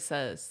don't know what he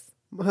says.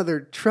 Mother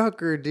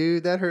trucker,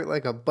 dude. That hurt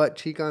like a butt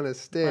cheek on a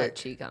stick. Butt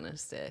cheek on a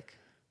stick.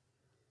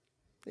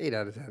 8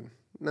 out of 10.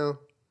 No.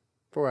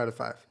 4 out of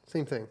 5.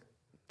 Same thing.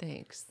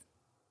 Thanks.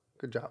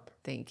 Good job.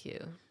 Thank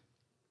you.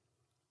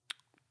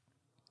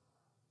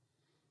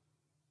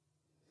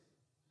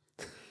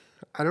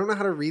 I don't know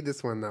how to read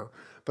this one though,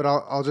 but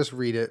I'll just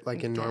read it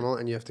like in normal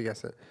and you have to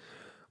guess it.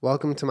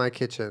 Welcome to my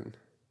kitchen.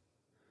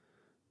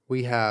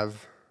 We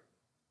have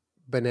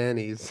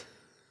bananas.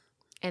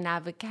 And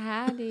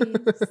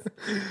avocados.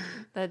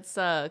 That's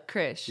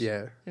Krish.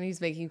 Yeah. And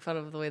he's making fun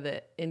of the way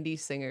that indie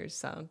singers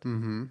sound.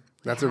 Mm-hmm.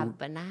 That's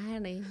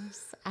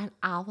bananas and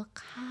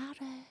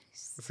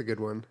avocados. That's a good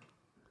one.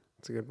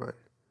 That's a good one.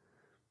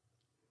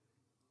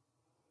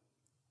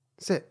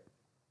 Sit.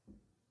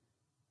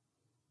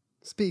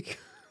 Speak.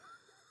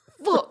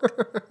 Fuck.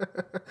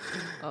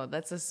 Oh,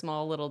 that's a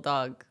small little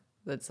dog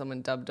that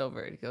someone dubbed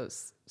over. He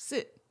goes,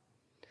 sit.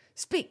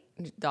 Speak.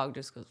 And the dog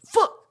just goes,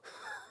 fuck.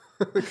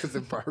 Because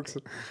it barks.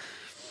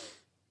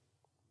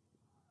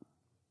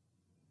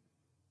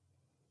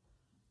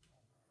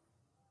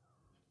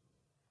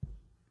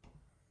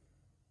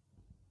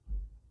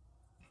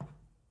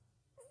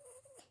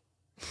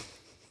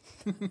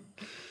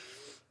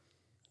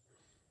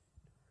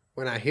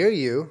 When I hear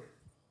you,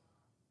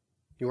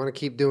 you want to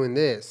keep doing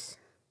this.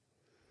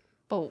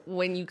 But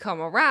when you come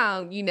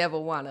around, you never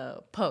want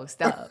to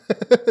post up.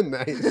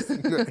 Nice.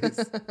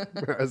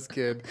 That's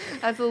good.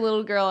 That's a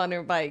little girl on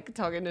her bike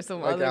talking to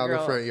some Like other out in the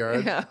girl. front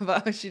yard? Yeah,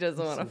 about how she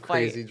doesn't want to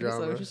fight crazy or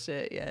drama. some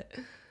shit yet.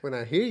 When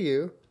I hear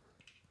you,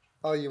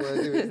 all you want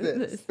to do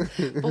is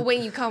this. But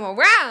when you come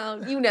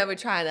around, you never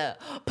try to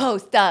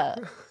post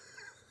up.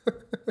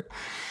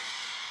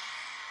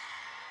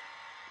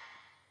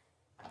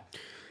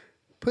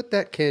 Put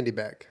that candy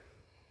back.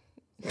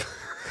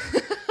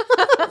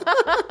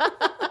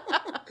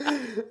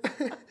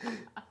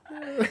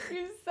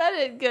 You said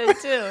it good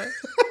too.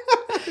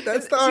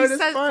 That's the She hardest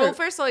says, part. well,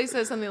 first of all, he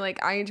says something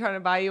like, I ain't trying to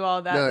buy you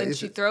all that. No, Then it's-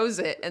 she throws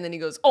it, and then he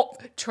goes, oh,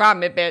 try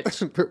me,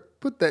 bitch.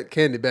 Put that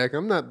candy back.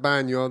 I'm not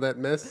buying you all that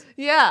mess.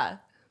 Yeah,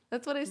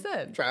 that's what I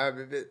said. Try a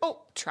bit.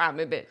 Oh, try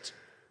me, bitch.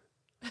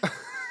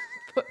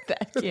 Put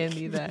that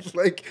candy back.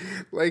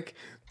 Like,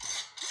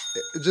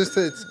 just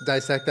to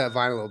dissect that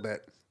vine a little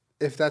bit.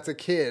 If that's a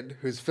kid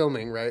who's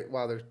filming, right,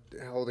 while they're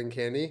holding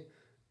candy,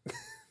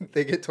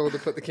 they get told to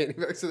put the candy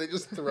back, so they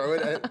just throw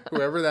it at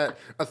whoever that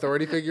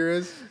authority figure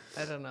is.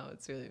 I don't know.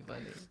 It's really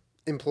funny.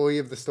 Employee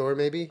of the store,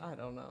 maybe. I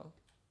don't know.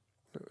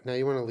 Now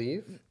you want to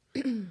leave?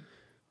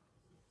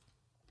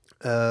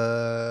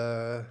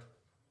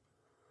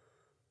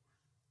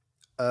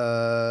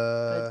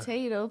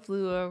 Potato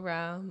flew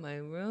around my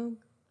room.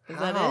 Is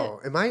that it? How?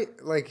 Am I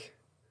like?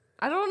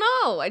 I don't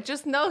know. I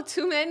just know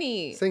too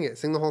many. Sing it.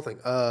 Sing the whole thing.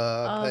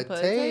 A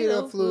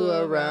Potato flew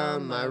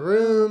around my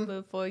room.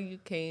 before you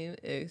came.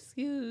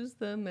 Excuse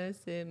the mess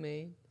it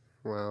made.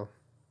 Wow.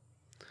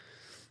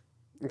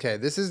 Okay,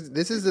 this is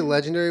the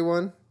legendary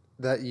one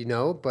that you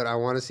know, but I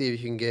want to see if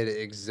you can get it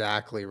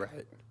exactly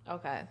right.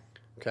 Okay.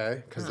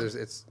 Okay, because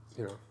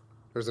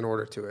there's an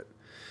order to it.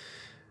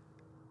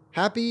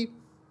 Happy.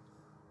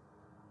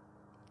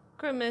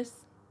 Christmas.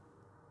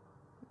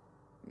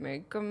 Merry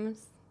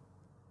Christmas.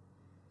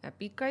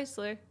 Happy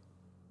Chrysler.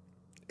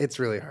 It's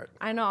really hard.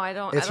 I know. I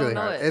don't. It's I don't really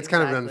know hard. it It's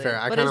kind of exactly. unfair.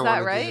 I But kind is of that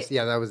wanted right? to just,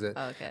 yeah, that was it.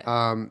 Oh,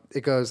 okay.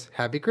 It goes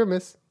Happy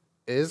Christmas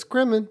is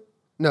Grimmin.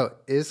 No,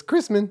 is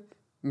Christmas.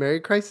 Merry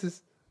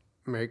Crisis.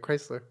 Merry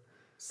Chrysler.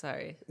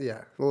 Sorry.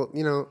 Yeah. Well,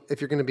 if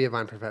you're going to be a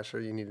Vine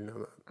professor, you need to know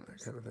that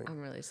kind of thing. I'm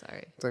really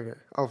sorry. It's okay.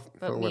 I'll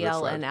But let it Miel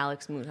slide. and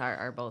Alex Muthar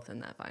are both in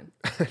that Vine.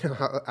 I know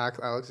how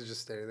Alex is just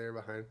standing there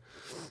behind.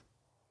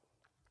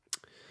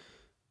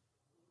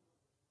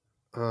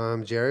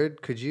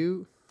 Jared, could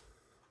you?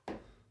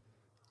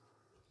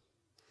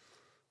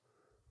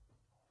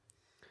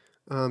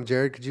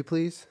 Jared, could you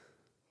please?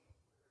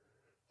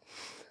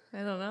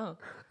 I don't know.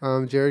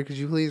 Jared, could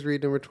you please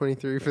read number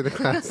 23 for the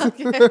class?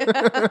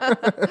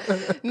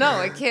 No,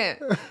 I can't.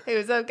 Hey,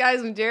 what's up,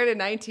 guys? I'm Jared at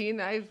 19.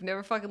 I've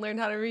never fucking learned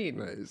how to read.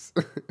 Nice.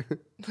 All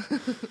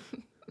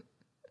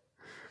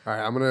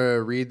right, I'm going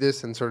to read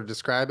this and sort of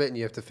describe it, and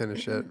you have to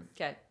finish it.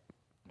 Okay.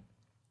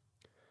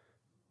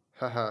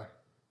 Haha.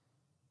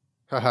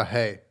 Haha,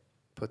 hey.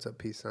 Puts up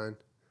peace sign.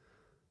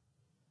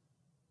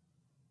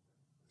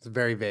 It's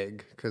very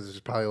vague because there's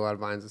probably a lot of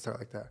vines that start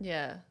like that.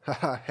 Yeah.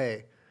 Haha,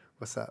 hey.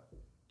 What's up?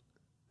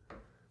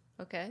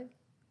 Okay.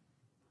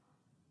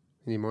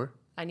 Any more?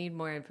 I need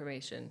more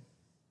information.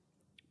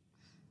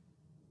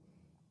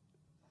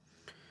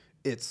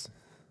 It's.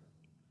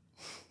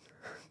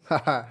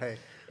 Haha, hey.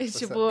 It's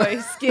your boy,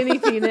 Skinny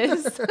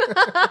Penis.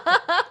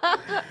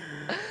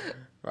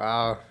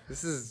 Wow,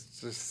 this is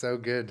just so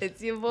good.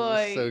 It's your This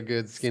boy. is so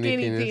good. Skinny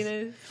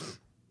penis.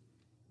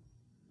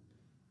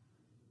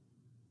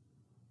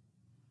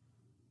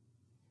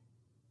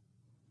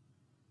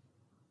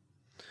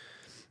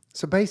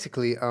 So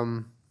basically,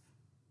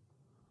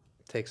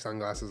 take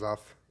sunglasses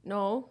off.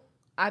 No,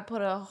 I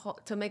put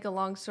to make a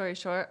long story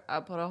short, I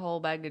put a whole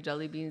bag of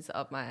jelly beans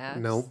up my ass.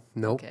 Nope.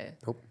 Okay.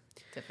 Nope.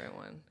 Different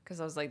one. Because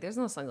I was like, there's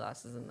no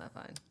sunglasses in that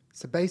Vine.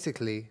 So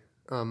basically,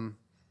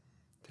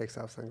 takes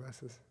off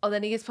sunglasses. Oh,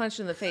 then he gets punched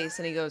in the face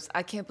and he goes,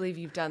 I can't believe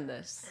you've done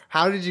this.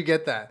 How did you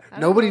get that? don't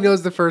Nobody know.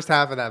 knows the first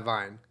half of that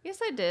vine. Yes,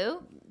 I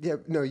do. Yeah,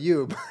 no,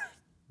 you.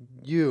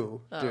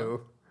 You Oh.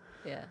 do.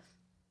 Yeah.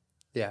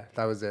 Yeah,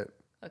 that was it.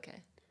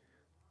 Okay.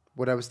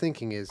 What I was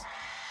thinking is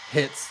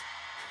hits.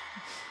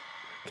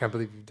 Can't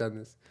believe you've done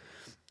this.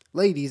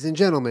 Ladies and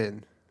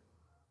gentlemen,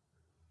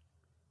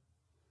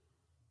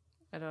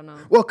 I don't know.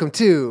 welcome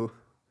to.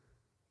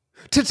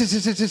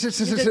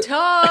 The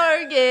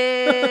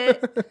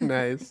Target.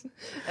 Nice.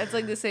 That's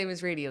like the same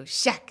as radio.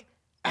 Shack.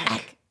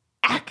 Ack.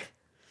 Ack.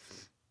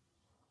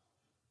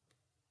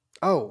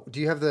 Oh, do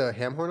you have the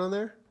ham horn on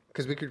there?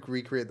 Because we could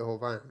recreate the whole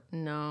vine.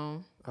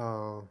 No.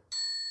 Oh.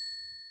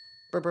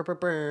 No,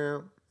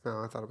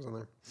 I thought it was on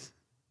there.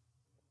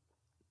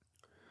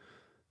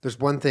 There's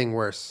one thing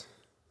worse.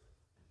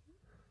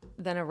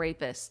 Then a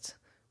rapist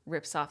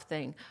rips off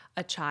thing.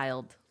 A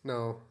child.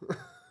 No.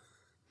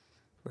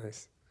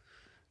 Nice.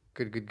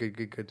 Good.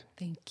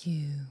 Thank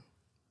you.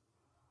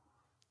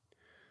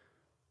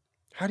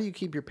 How do you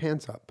keep your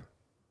pants up?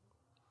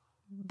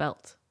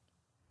 Belt.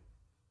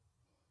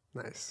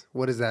 Nice.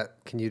 What is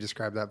that? Can you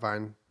describe that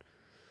vine?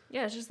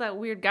 Yeah, it's just that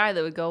weird guy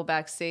that would go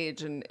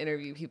backstage and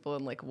interview people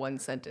in like one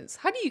sentence.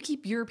 How do you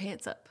keep your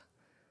pants up?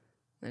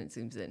 Then it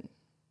zooms in.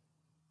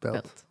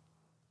 Belt.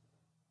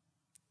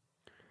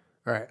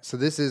 All right. So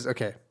this is,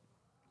 okay.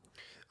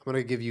 I'm going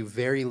to give you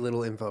very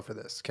little info for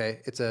this,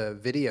 okay? It's a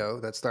video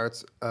that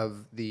starts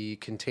of the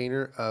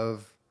container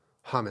of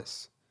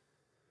hummus.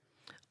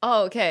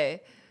 Oh,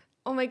 okay.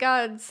 Oh my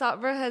God,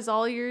 Satva has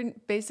all your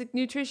basic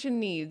nutrition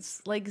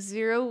needs, like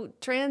 0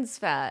 trans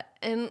fat,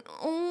 and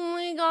oh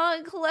my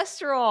God,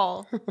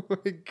 cholesterol. Oh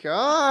my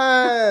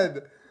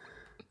God.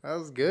 That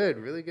was good.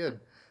 Really good.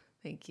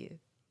 Thank you.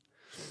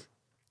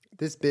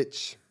 This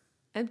bitch.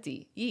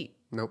 Empty. Eat.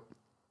 Nope.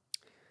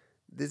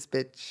 This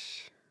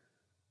bitch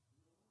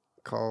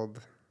called.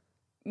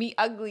 Me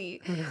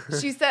ugly.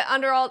 She said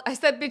under all. I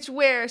said, bitch,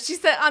 where? She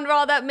said under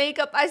all that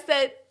makeup. I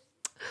said,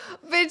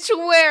 bitch,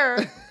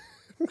 where?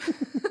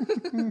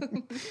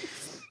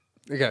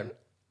 Okay.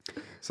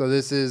 So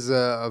this is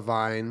a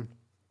Vine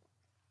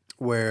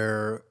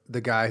where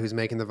the guy who's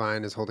making the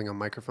Vine is holding a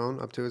microphone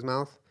up to his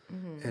mouth.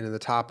 Mm-hmm. And in the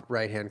top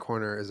right-hand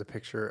corner is a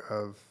picture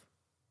of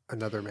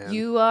another man.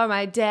 You are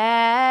my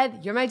dad.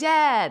 You're my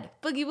dad.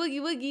 Boogie,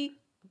 woogie, woogie.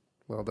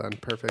 Well done.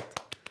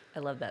 Perfect. I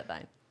love that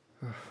Vine.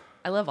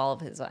 I love all of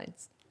his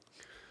Vines.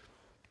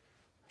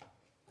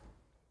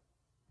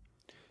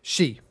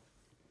 She.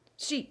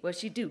 What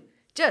she do?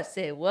 Just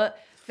say what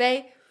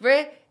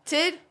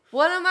favorited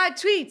one of my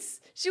tweets.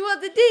 She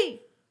was the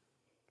D.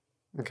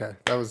 Okay,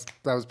 that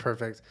was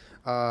perfect.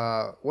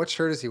 What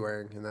shirt is he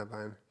wearing in that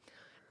Vine?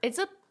 It's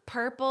a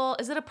purple.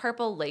 Is it a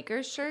purple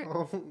Lakers shirt?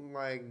 Oh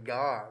my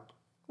God.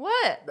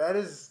 What? That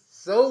is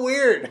so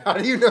weird. How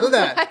do you know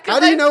that?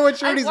 How do you know what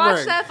shirt he's wearing? I've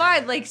watched that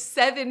Vine like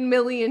 7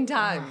 million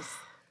times.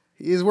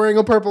 He's wearing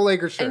a purple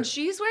Lakers shirt. And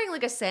she's wearing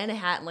like a Santa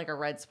hat and like a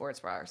red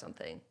sports bra or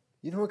something.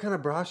 You know what kind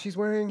of bra she's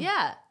wearing?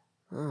 Yeah.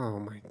 Oh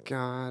my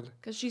God.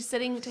 Because she's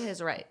sitting to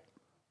his right.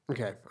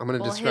 Okay, I'm gonna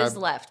Well, describe. his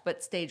left,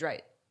 but stage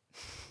right.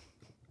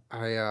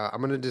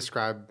 I'm gonna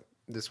describe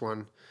this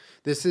one.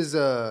 This is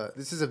a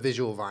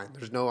visual Vine.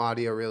 There's no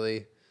audio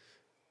really,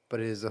 but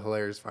it is a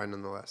hilarious Vine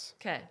nonetheless.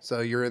 Okay.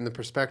 So you're in the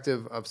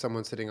perspective of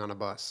someone sitting on a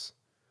bus.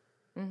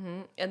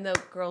 Mm-hmm. And the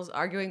girl's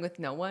arguing with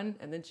no one,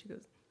 and then she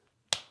goes.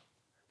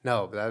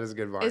 No, but that is a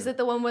good Vine. Is it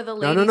the one where the No,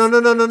 lady no,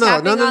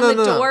 tapping on the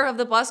no. door of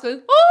the bus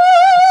going?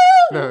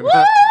 No, Woo!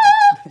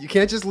 you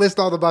can't just list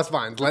all the bus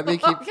Vines. Let me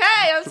keep. Okay,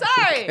 I'm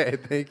sorry. Okay,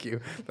 thank you.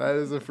 That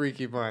is a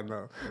freaky Vine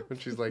though. When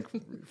she's like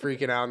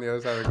freaking out on the other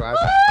side of the glass.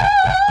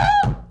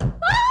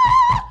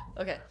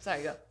 Okay,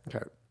 sorry, go.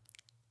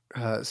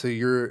 Okay. So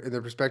you're in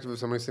the perspective of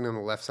somebody sitting on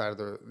the left side of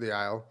the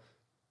aisle.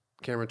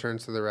 Camera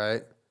turns to the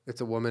right. It's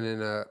a woman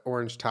in an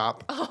orange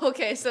top. Oh,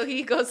 okay, so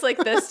he goes like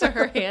this to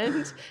her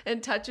hand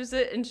and touches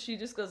it, and she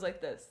just goes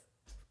like this.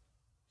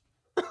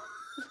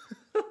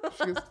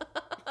 She goes,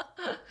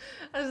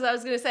 As I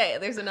was going to say,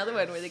 there's another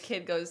one where the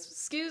kid goes,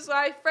 excuse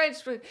my French,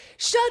 but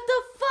shut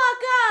the fuck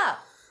up.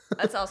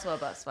 That's also a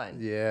bus Vine.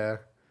 yeah.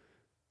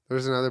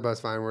 There's another bus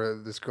Vine where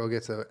this girl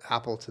gets an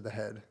apple to the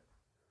head.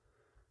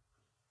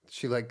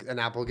 She an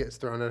apple gets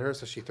thrown at her,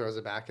 so she throws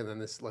it back, and then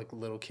this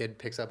little kid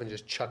picks up and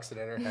just chucks it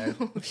at her head.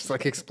 Just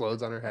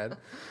explodes on her head.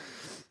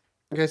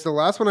 Okay, so the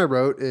last one I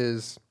wrote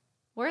is.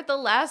 We're at the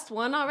last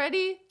one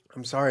already?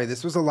 I'm sorry,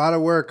 this was a lot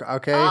of work.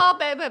 Okay. Oh,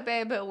 baby,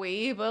 baby,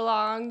 we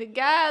belong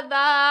together.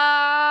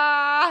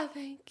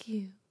 Thank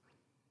you.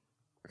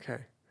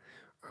 Okay.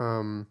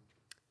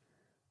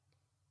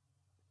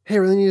 Hey, I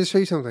really need to show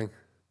you something.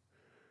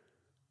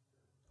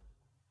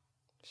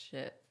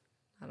 Shit.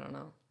 I don't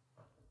know.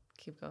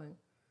 Keep going.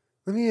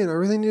 Let me in. I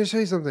really need to show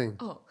you something.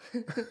 Oh.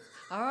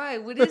 All right.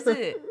 What is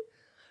it?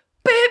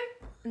 Beep.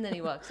 And then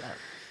he walks out.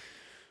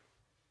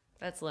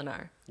 That's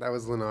Lennar. That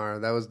was Lennar.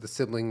 That was the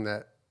sibling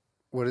that.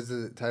 What is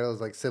the title?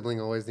 Is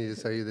sibling always needs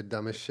to tell you the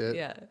dumbest shit.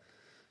 Yeah.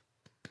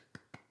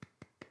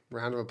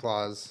 Round of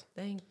applause.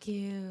 Thank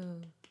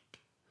you.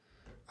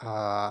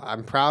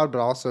 I'm proud, but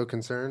also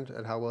concerned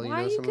at how well you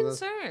know some of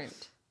this. Why are you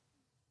concerned?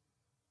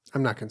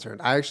 I'm not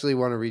concerned. I actually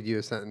want to read you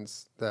a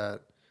sentence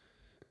that.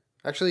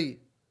 Actually.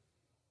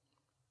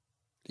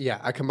 Yeah,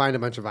 I combined a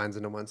bunch of Vines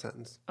into one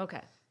sentence.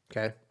 Okay.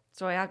 Okay.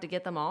 So I have to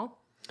get them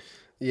all?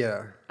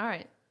 Yeah. All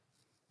right.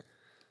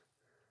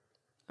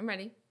 I'm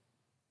ready.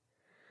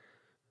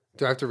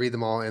 Do I have to read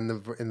them all in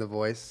the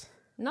voice?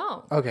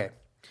 No. Okay.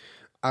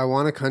 I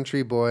want a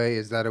country boy.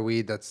 Is that a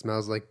weed that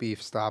smells like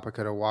beef? Stop. I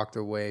could have walked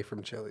away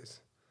from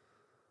Chili's.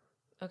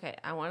 Okay.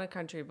 I want a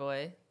country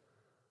boy.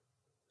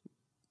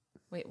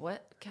 Wait,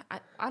 what?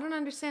 I don't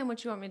understand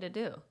what you want me to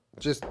do.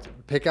 Just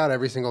pick out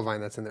every single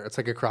Vine that's in there. It's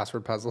like a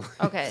crossword puzzle.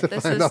 Okay,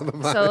 this is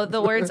so the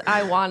words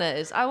I wanna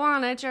is I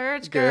want a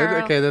church girl.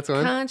 Good. Okay, that's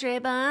one. Country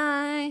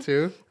boy.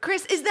 2.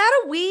 Chris, is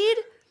that a weed?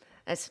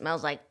 It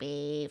smells like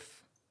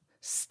beef.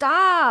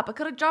 Stop! I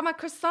could have drawn my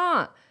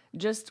croissant.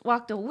 Just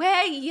walked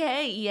away,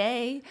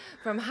 yay,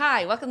 from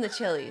hi. Welcome to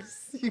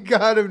Chili's. You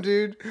got him,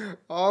 dude.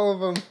 All of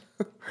them.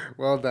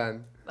 Well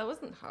done. That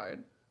wasn't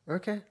hard.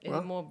 Okay.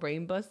 Any more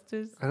brain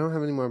busters? I don't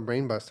have any more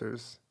brain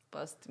busters.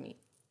 Bust me.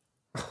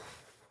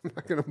 I'm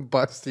not gonna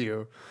bust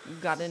you. You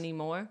got any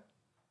more?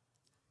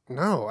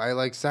 No,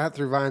 I sat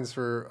through Vines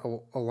for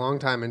a long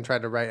time and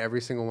tried to write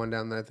every single one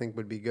down that I think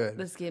would be good.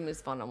 This game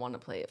is fun. I want to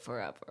play it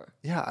forever.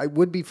 Yeah, it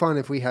would be fun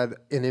if we had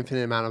an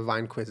infinite amount of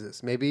Vine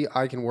quizzes. Maybe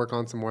I can work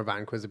on some more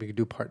Vine quizzes. We could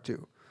do part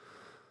 2.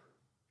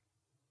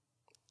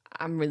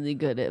 I'm really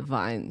good at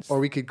Vines. Or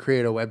we could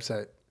create a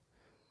website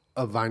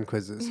of Vine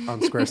quizzes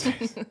on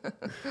Squarespace.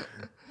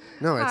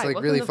 No, it's Hi, like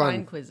welcome really to fun.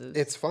 Vine quizzes.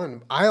 It's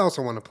fun. I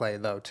also want to play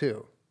though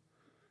too.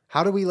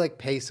 How do we like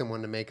pay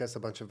someone to make us a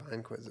bunch of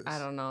Vine quizzes? I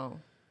don't know.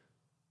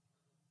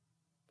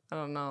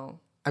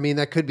 I mean,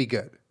 that could be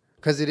good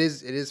because it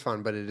is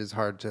fun, but it is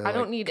hard to. I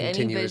don't need any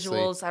continuously-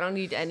 visuals. I don't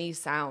need any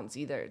sounds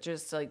either.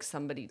 Just like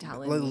somebody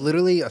telling me.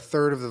 Literally a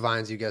third of the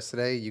Vines you guessed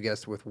today, you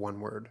guessed with one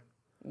word.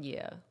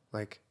 Yeah.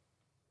 Like,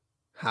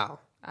 how?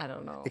 I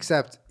don't know.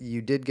 Except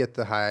you did get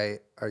the "Hi,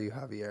 are you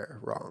Javier?"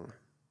 wrong.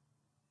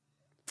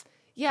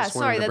 Yeah, Just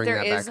wanted sorry to that bring there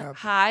that is back up.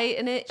 hi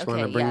in it. Just Okay,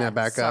 want to bring yeah, that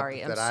back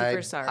sorry. up. I'm That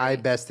super sorry. I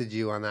bested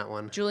you on that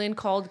one. Julian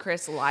called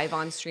Chris live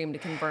on stream to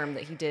confirm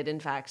that he did in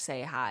fact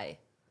say hi.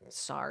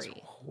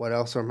 Sorry. What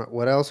else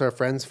are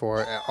friends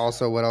for?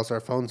 Also, what else are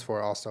phones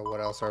for? Also, what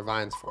else are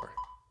Vines for?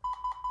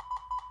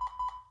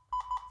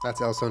 That's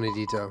El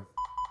Sonidito.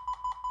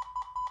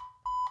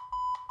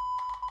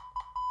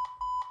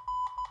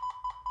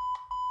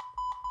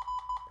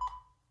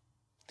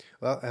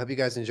 Well, I hope you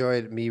guys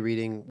enjoyed me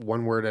reading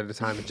one word at a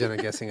time and Jenna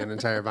guessing an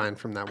entire Vine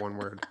from that one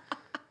word.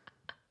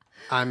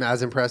 I'm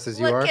as impressed as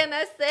you What are. can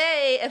I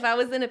say? If I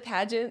was in a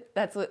pageant,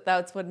 that's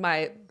what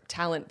my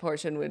talent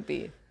portion would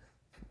be.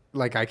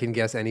 Like I can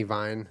guess any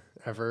Vine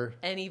ever.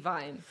 Any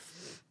Vine.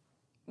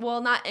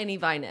 Well, not any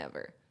Vine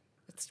ever.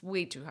 It's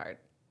way too hard.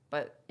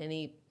 But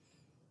any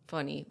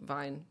funny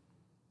Vine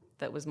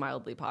that was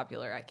mildly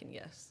popular, I can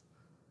guess.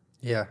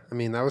 Yeah, I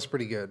mean, that was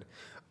pretty good.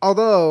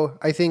 Although,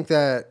 I think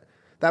that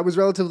was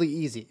relatively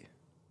easy.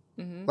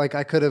 Mm-hmm. Like,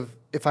 I could have,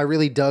 if I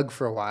really dug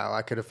for a while,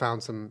 I could have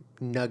found some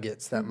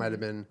nuggets that might have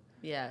been.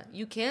 Yeah,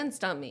 you can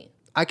stump me.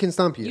 I can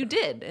stump you. You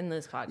did in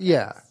this podcast.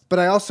 Yeah, but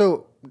I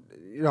also,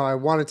 I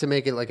wanted to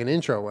make it like an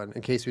intro one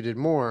in case we did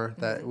more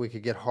that we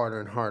could get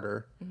harder and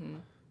harder. Mm-hmm.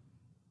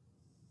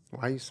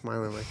 Why are you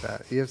smiling like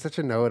that? You have such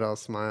a know-it-all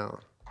smile.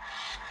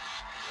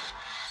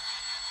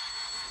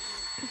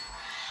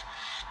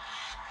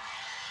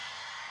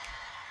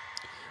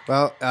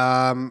 Well,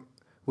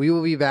 we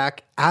will be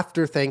back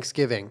after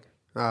Thanksgiving.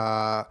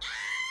 I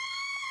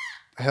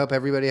hope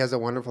everybody has a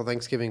wonderful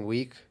Thanksgiving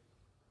week.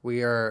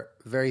 We are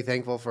very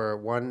thankful for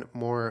one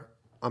more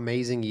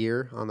amazing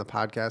year on the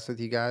podcast with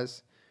you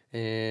guys.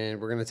 And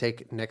we're going to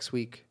take next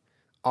week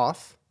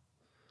off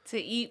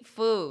To eat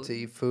food. to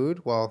eat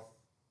food. Well,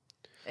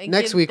 and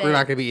next give week we're not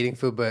thanks. going to be eating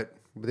food, but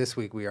this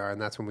week we are,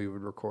 and that's when we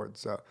would record.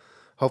 So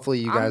hopefully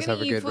you guys I'm gonna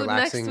have a eat good, food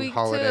relaxing next week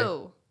holiday.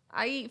 Too.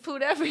 I eat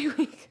food every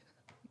week.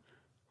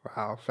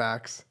 Wow,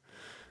 facts.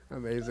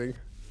 Amazing.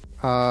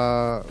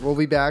 We'll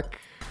be back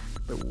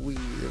the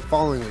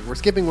following week. We're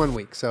skipping 1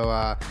 week.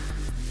 So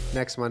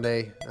next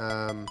Monday,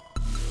 I don't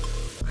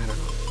know,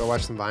 go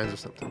watch some Vines or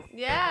something.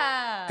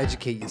 Yeah.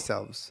 Educate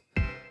yourselves.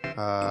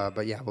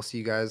 But yeah, we'll see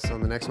you guys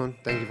on the next one.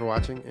 Thank you for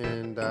watching,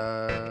 and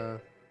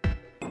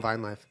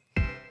Vine Life.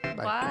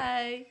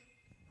 Bye.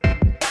 Bye.